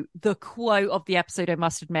quote of the episode, I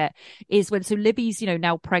must admit, is when Libby's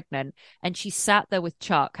now pregnant, and she sat there with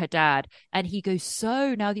Chuck, her dad, and he goes,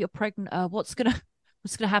 so now that you're pregnant, what's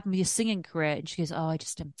what's going to happen with your singing career? And she goes, oh,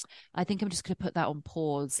 I think I'm just going to put that on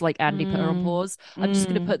pause. Like Andy put her on pause. I'm just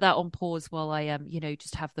going to put that on pause while I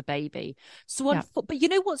just have the baby. So, but you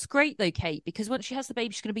know what's great though, Kate, because once she has the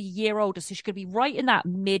baby, she's going to be a year older. So she's going to be right in that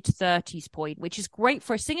mid-30s point, which is great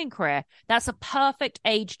for a singing career. That's a perfect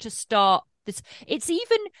age to start this.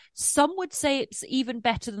 Some would say it's even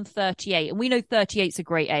better than 38, and we know 38 is a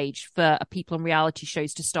great age for people on reality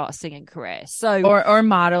shows to start a singing career. So or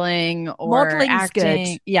modeling or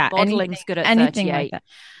acting. Good. Modeling's good at anything 38. like that.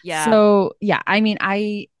 Yeah. So yeah, I mean,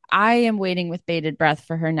 I am waiting with bated breath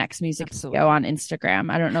for her next music video on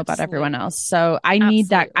Instagram. I don't know about everyone else. So I need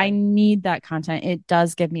that. I need that content. It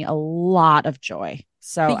does give me a lot of joy.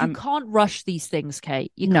 So but you can't rush these things,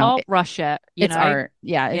 Kate. You No, can't rush it. It's art.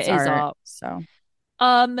 Yeah, it's It is art. So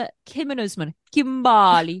Kim and Usman,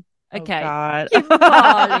 Kimbali. Okay. Oh God.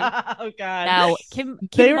 Kimbali. Oh God. Now, They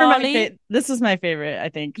were Kimbali. This was my favorite, I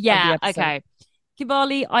think. of the Yeah. episode. Okay.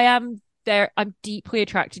 Kimbali, I am there. I'm deeply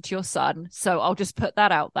attracted to your son, so I'll just put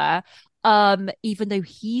that out there. Even though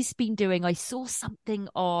he's been doing, I saw something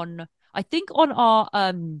on, I think on our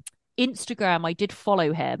Instagram. I did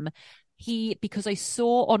follow him. Because I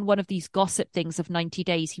saw on one of these gossip things of 90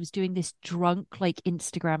 Days, he was doing this drunk like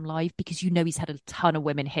Instagram live because he's had a ton of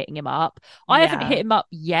women hitting him up. I haven't hit him up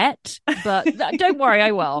yet, but don't worry,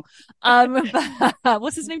 I will.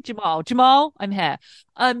 What's his name? Jamal, I'm here.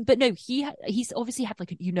 But no, he's obviously had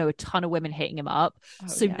like a ton of women hitting him up.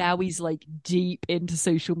 Now he's like deep into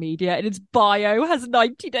social media, and his bio has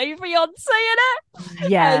 90 Day Fiancé in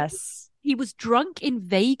it. Yes. He was drunk in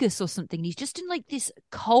Vegas or something. He's just in like this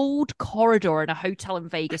cold corridor in a hotel in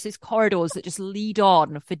Vegas. There's corridors that just lead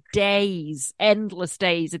on for days, endless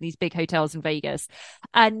days in these big hotels in Vegas.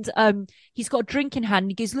 And he's got a drink in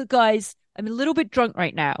hand. He goes, look, guys, I'm a little bit drunk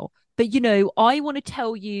right now, but I want to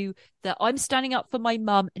tell you that I'm standing up for my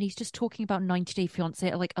mum. And he's just talking about 90 Day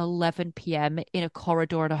Fiancé at like 11 p.m. in a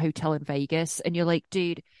corridor in a hotel in Vegas. And you're like,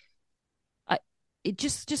 dude,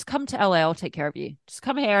 just come to LA. I'll take care of you. Just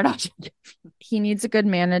come here and I'll take care of you. He needs a good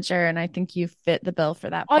manager, and I think you fit the bill for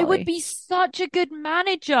that, Polly. I would be such a good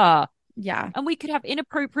manager. Yeah. And we could have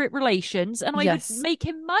inappropriate relations, and I would make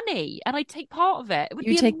him money, and I'd take part of it. It would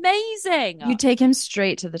be amazing. You take him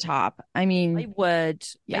straight to the top. I mean, I would.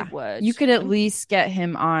 Yeah. I would. You could at least get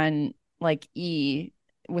him on like E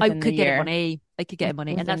within the year. Get him on E. I could get him on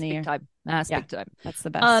E, and that's big time. That's big time. That's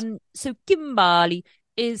the best. So Kimbali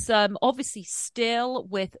is obviously still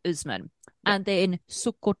with Usman, and they're in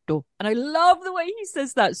Sokoto, and I love the way he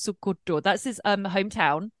says that, Sokoto. That's his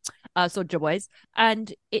hometown, Soja Boys,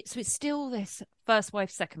 and it's still this first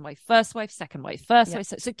wife, second wife, first wife, second wife, first wife.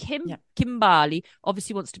 So Kimbali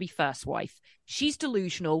obviously wants to be first wife. She's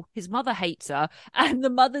delusional. His mother hates her, and the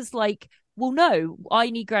mother's like, well, no, I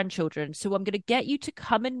need grandchildren, so I'm going to get you to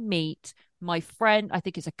come and meet my friend. I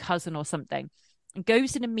think it's a cousin or something, and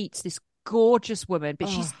goes in and meets this gorgeous woman, but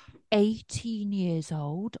she's 18 years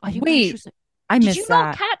old. I didn't Wait, I missed that. Did you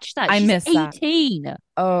not catch that? I She's missed 18. That.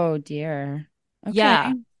 Oh dear. Okay.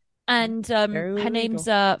 Yeah. And her name's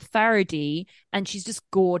Faraday, and she's just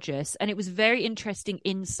gorgeous. And it was very interesting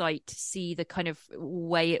insight to see the kind of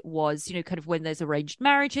way it was, kind of when there's arranged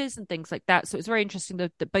marriages and things like that. So it's very interesting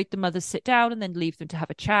that both the mothers sit down and then leave them to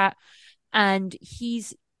have a chat. And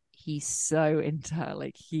he's so into her,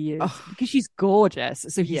 like he is, because she's gorgeous.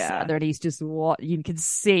 So he's sat there and he's just you can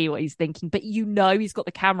see what he's thinking, but he's got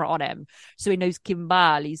the camera on him, so he knows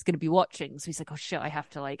Kimbali's going to be watching. So he's like, oh shit, I have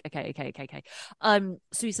to like, okay.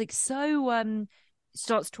 So he's like,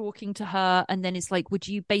 starts talking to her, and then it's like, would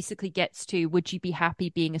you be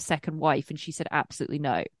happy being a second wife? And she said, absolutely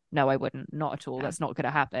no, I wouldn't, not at all. That's not going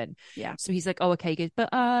to happen. Yeah. So he's like, oh, okay. He goes, but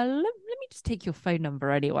let me just take your phone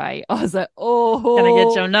number anyway. I was like, oh, can I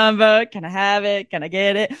get your number? Can I have it? Can I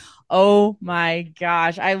get it? Oh my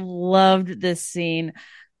gosh, I loved this scene.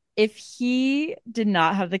 If he did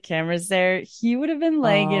not have the cameras there, he would have been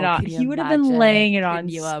laying it on. He would have been laying it on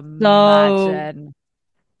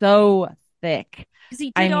so thick. Because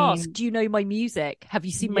he did ask, do you know my music? Have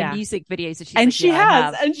you seen my music videos? And she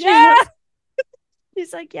has. And she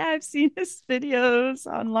he's like, yeah, I've seen his videos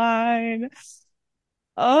online.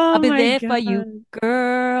 Oh, I'll be there for you,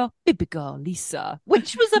 girl. Baby girl, Lisa.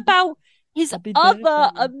 Which was about his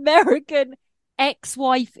other American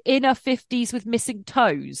ex-wife in her 50s with missing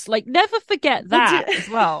toes. Like, never forget that as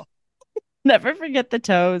well. Never forget the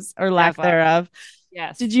toes or lack thereof.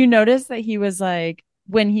 Yes. Did you notice that he was like,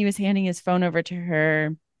 when he was handing his phone over to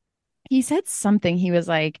her, he said something. He was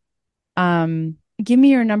like, give me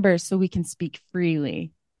your number so we can speak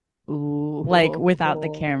freely. Ooh, like without the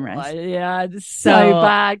cameras. yeah, it's So so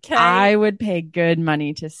bad. Kate. I would pay good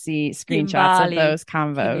money to see screenshots of those Can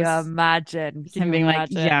you convos. imagine? Just Can him you being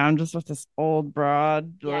like, imagine? yeah, I'm just with this old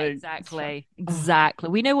broad. Yeah, Like, exactly. oh. Exactly.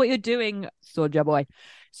 We know what you're doing, Soldier Boy.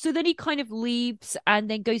 So then he kind of leaves and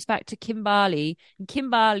then goes back to Kimberly. And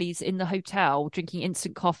Kimberly's in the hotel drinking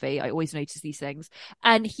instant coffee. I always notice these things.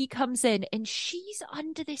 And he comes in and she's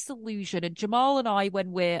under this illusion. And Jamal and I,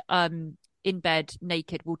 when we're in bed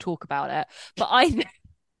naked, we'll talk about it. But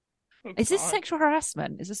is this sexual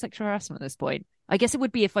harassment? Is this sexual harassment at this point? I guess it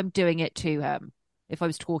would be if I'm doing it to him. If I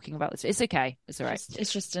was talking about this, it's okay. It's all right.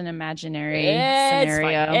 It's just an imaginary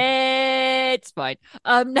scenario. It's fine.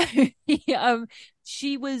 No,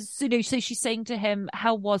 she was, so she's saying to him,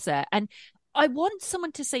 "How was it?" And I want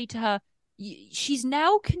someone to say to her, she's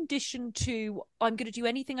now conditioned to, I'm going to do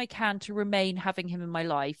anything I can to remain having him in my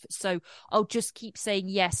life. So I'll just keep saying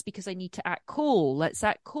yes because I need to act cool. Let's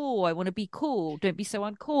act cool. I want to be cool. Don't be so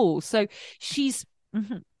uncool. So she's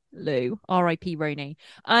Lou, R.I.P. Roni.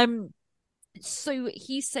 So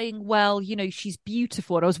he's saying, well, she's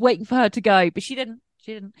beautiful. And I was waiting for her to go, but she didn't.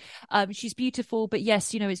 She's beautiful, but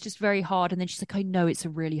yes, it's just very hard. And then she's like, I know it's a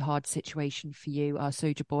really hard situation for you,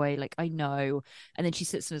 Soldier Boy. Like, I know. And then she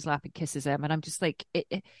sits in his lap and kisses him. And I'm just like,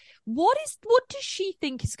 what does she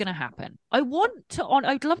think is going to happen? I'd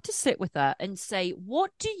love to sit with her and say,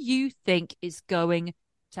 what do you think is going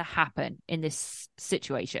to happen in this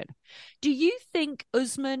situation? Do you think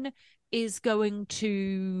Usman is going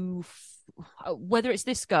to, whether it's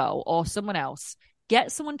this girl or someone else,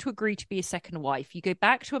 get someone to agree to be a second wife? You go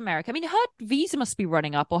back to America. I mean, her visa must be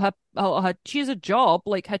running up, or her she has a job,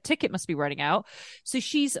 like her ticket must be running out. So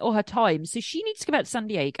or her time. So she needs to go back to San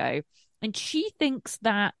Diego, and she thinks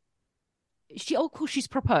that of course she's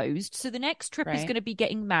proposed. So the next trip is going to be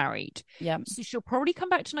getting married. Yeah. So she'll probably come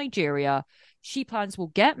back to Nigeria. She plans we'll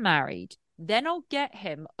get married. Then I'll get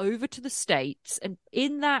him over to the States. And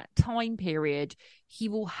in that time period, he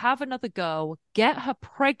will have another girl, get her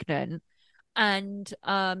pregnant, and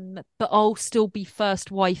but I'll still be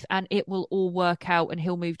first wife and it will all work out and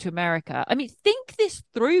he'll move to America. I mean, think this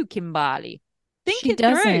through, Kimberly. She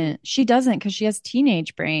doesn't because she has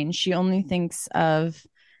teenage brain. She only thinks of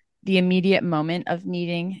the immediate moment of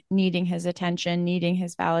needing his attention, needing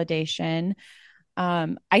his validation.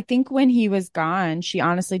 I think when he was gone, she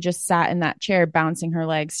honestly just sat in that chair, bouncing her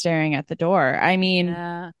legs, staring at the door. I mean,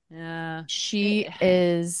 yeah. She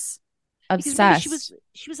is obsessed. Remember,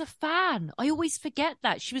 she was a fan. I always forget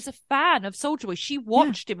that she was a fan of Soulja Boy. She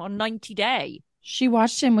watched him on 90 Day. She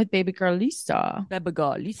watched him with baby girl Lisa. Baby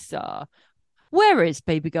girl Lisa. Where is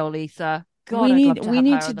baby girl Lisa? God, we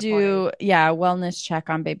need to do wellness check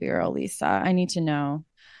on baby girl Lisa. I need to know.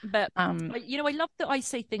 But I love that I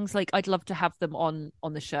say things like I'd love to have them on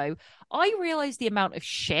the show. I realize the amount of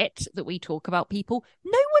shit that we talk about people.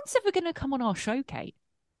 No one's ever going to come on our show, Kate.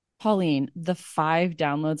 Pauline, the 5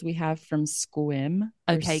 downloads we have from Squim.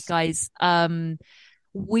 Okay, guys.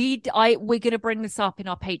 We're going to bring this up in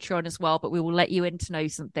our Patreon as well, but we will let you in to know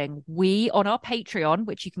something. We, on our Patreon,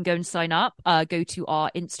 which you can go and sign up, go to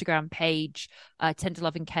our Instagram page, Tender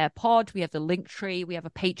Loving Care Pod. We have the link tree. We have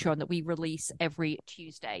a Patreon that we release every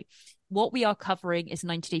Tuesday. What we are covering is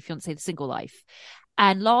 90 Day Fiancé, the single life.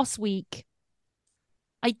 And last week,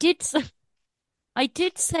 I did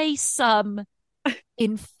say some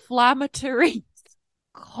inflammatory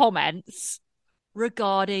comments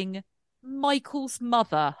regarding Michael's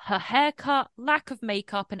mother, her haircut, lack of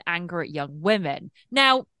makeup, and anger at young women.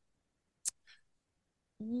 Now,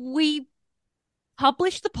 we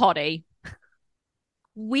publish the potty.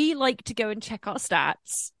 We like to go and check our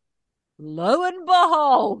stats. Lo and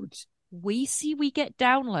behold, we get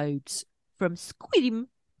downloads from Squim,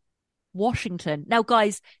 Washington. Now,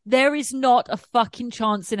 guys, there is not a fucking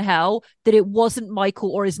chance in hell that it wasn't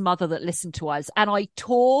Michael or his mother that listened to us. And I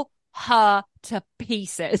tore her to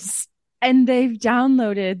pieces. And they've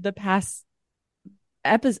downloaded the past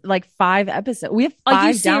episode, like 5 episodes. We have 5. Are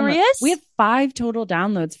you serious? We have 5 total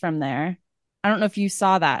downloads from there. I don't know if you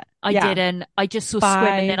saw that. I didn't. I just saw 5.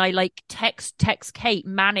 Squim, and then I text Kate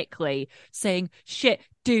manically saying, "Shit,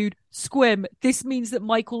 dude, Squim. This means that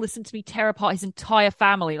Michael listened to me tear apart his entire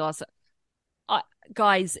family last."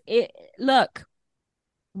 Guys, look.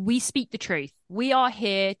 We speak the truth. We are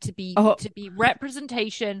here to be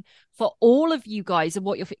representation for all of you guys. And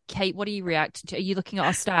Kate, what are you reacting to? Are you looking at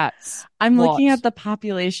our stats? I'm looking at the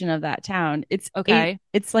population of that town. It's okay.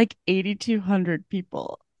 It's like 8,200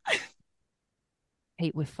 people.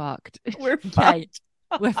 Kate, we're fucked. We're fucked.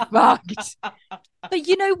 We're fucked. But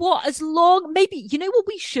you know what? Maybe you know what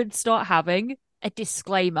we should start having? a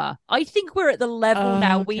disclaimer. I think we're at the level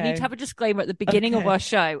now. We need to have a disclaimer at the beginning of our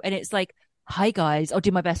show. And it's like, hi, guys. I'll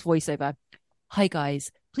do my best voiceover. Hi,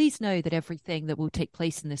 guys. Please know that everything that will take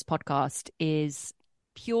place in this podcast is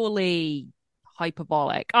purely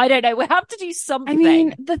hyperbolic. I don't know. We have to do something. I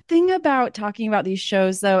mean, the thing about talking about these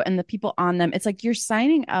shows, though, and the people on them, it's like you're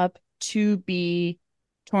signing up to be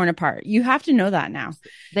torn apart. You have to know that now.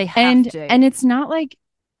 They have to. And it's not like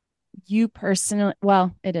you personally,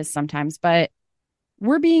 well, it is sometimes, but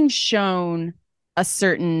we're being shown a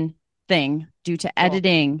certain thing due to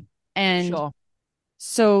editing. And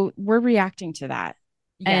so we're reacting to that.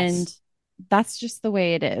 Yes. And that's just the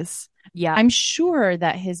way it is. Yeah. I'm sure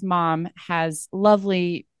that his mom has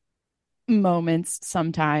lovely moments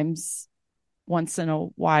sometimes, once in a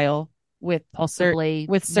while, with possibly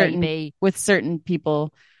with certain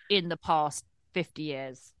people in the past 50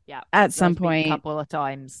 years. Yeah. At some point. A couple of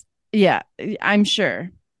times. Yeah. I'm sure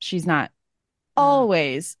she's not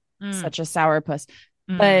always such a sourpuss,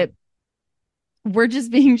 but we're just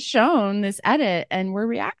being shown this edit and we're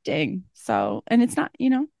reacting. So, and it's not,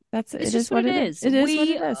 it is what it is. It is what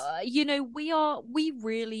it is. We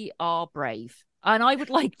really are brave. And I would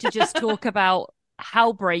like to just talk about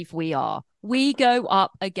how brave we are. We go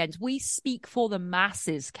up against, we speak for the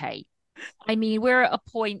masses, Kate. I mean, we're at a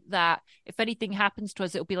point that if anything happens to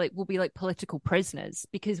us, we'll be like political prisoners,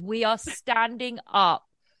 because we are standing up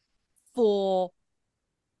for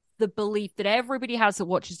the belief that everybody has that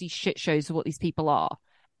watches these shit shows of what these people are.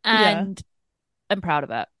 And I'm proud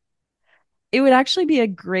of it. It would actually be a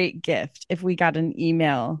great gift if we got an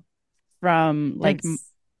email from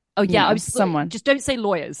someone. Just don't say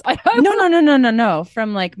lawyers. I hope. No.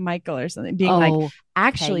 From like Michael or something, being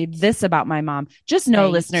actually, Kate, this about my mom. Just know,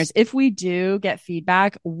 Kate, listeners, if we do get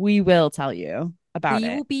feedback, we will tell you about it.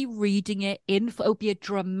 We will be reading it it'll be a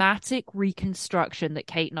dramatic reconstruction that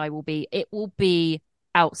Kate and I will be. It will be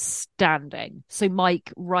outstanding. So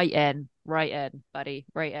Mike, write in, buddy,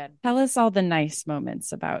 write in. Tell us all the nice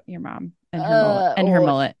moments about your mom and her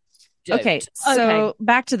mullet. Okay, so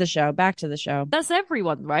back to the show. That's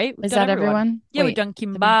everyone, right? Is that everyone? Yeah, we've done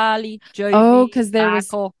Kimbali, Jovi. Oh, because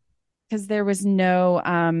there was no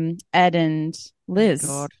Ed and Liz. Oh,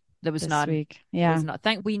 God. There was none. Week. Yeah.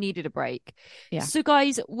 We needed a break. Yeah. So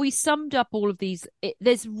guys, we summed up all of these.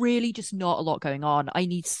 There's really just not a lot going on. I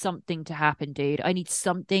need something to happen, dude. I need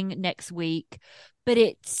something next week. But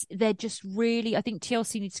they're just really, I think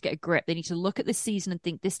TLC needs to get a grip. They need to look at this season and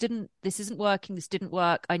think, this isn't working. This didn't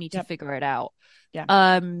work. I need to figure it out.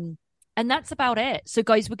 Yeah. And that's about it. So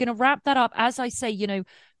guys, we're going to wrap that up. As I say,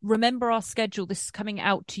 remember our schedule. This is coming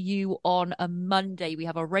out to you on a Monday. We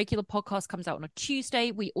have our regular podcast comes out on a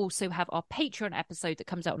Tuesday. We also have our Patreon episode that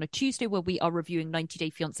comes out on a Tuesday where we are reviewing 90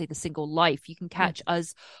 Day Fiancé, The Single Life. You can catch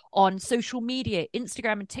us on social media,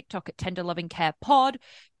 Instagram and TikTok at Tender Loving Care Pod,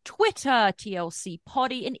 Twitter, TLC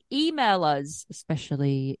Poddy, and email us,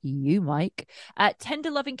 especially you, Mike, at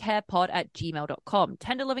tenderlovingcarepod@gmail.com.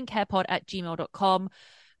 tenderlovingcarepod@gmail.com.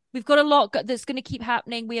 We've got a lot that's going to keep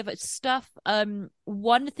happening. We have stuff,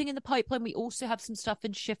 one thing in the pipeline. We also have some stuff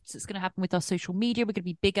in shifts that's going to happen with our social media. We're going to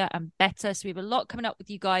be bigger and better. So we have a lot coming up with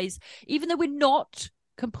you guys, even though we're not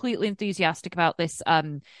completely enthusiastic about this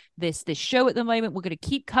this show at the moment. We're going to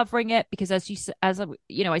keep covering it because as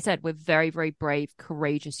I said, we're very, very brave,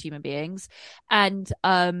 courageous human beings. And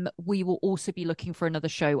we will also be looking for another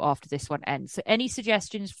show after this one ends. So any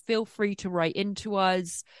suggestions, feel free to write into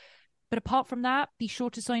us. But apart from that, be sure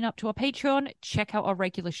to sign up to our Patreon, check out our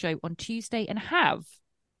regular show on Tuesday, and have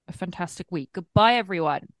a fantastic week. Goodbye,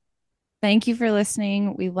 everyone. Thank you for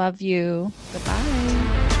listening. We love you. Goodbye.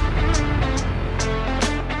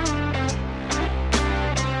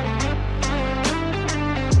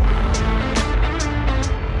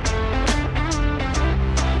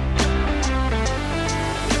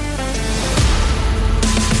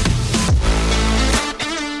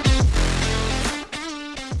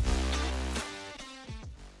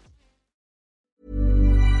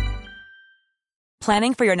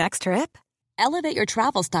 Planning for your next trip? Elevate your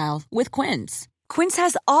travel style with Quince. Quince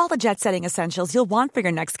has all the jet-setting essentials you'll want for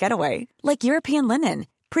your next getaway, like European linen,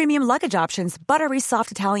 premium luggage options, buttery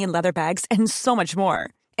soft Italian leather bags, and so much more.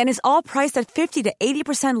 And is all priced at 50 to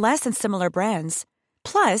 80% less than similar brands.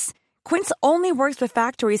 Plus, Quince only works with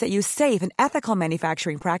factories that use safe and ethical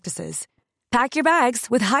manufacturing practices. Pack your bags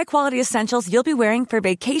with high-quality essentials you'll be wearing for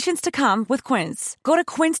vacations to come with Quince. Go to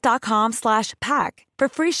quince.com/pack for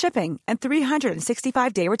free shipping and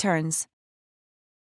 365-day returns.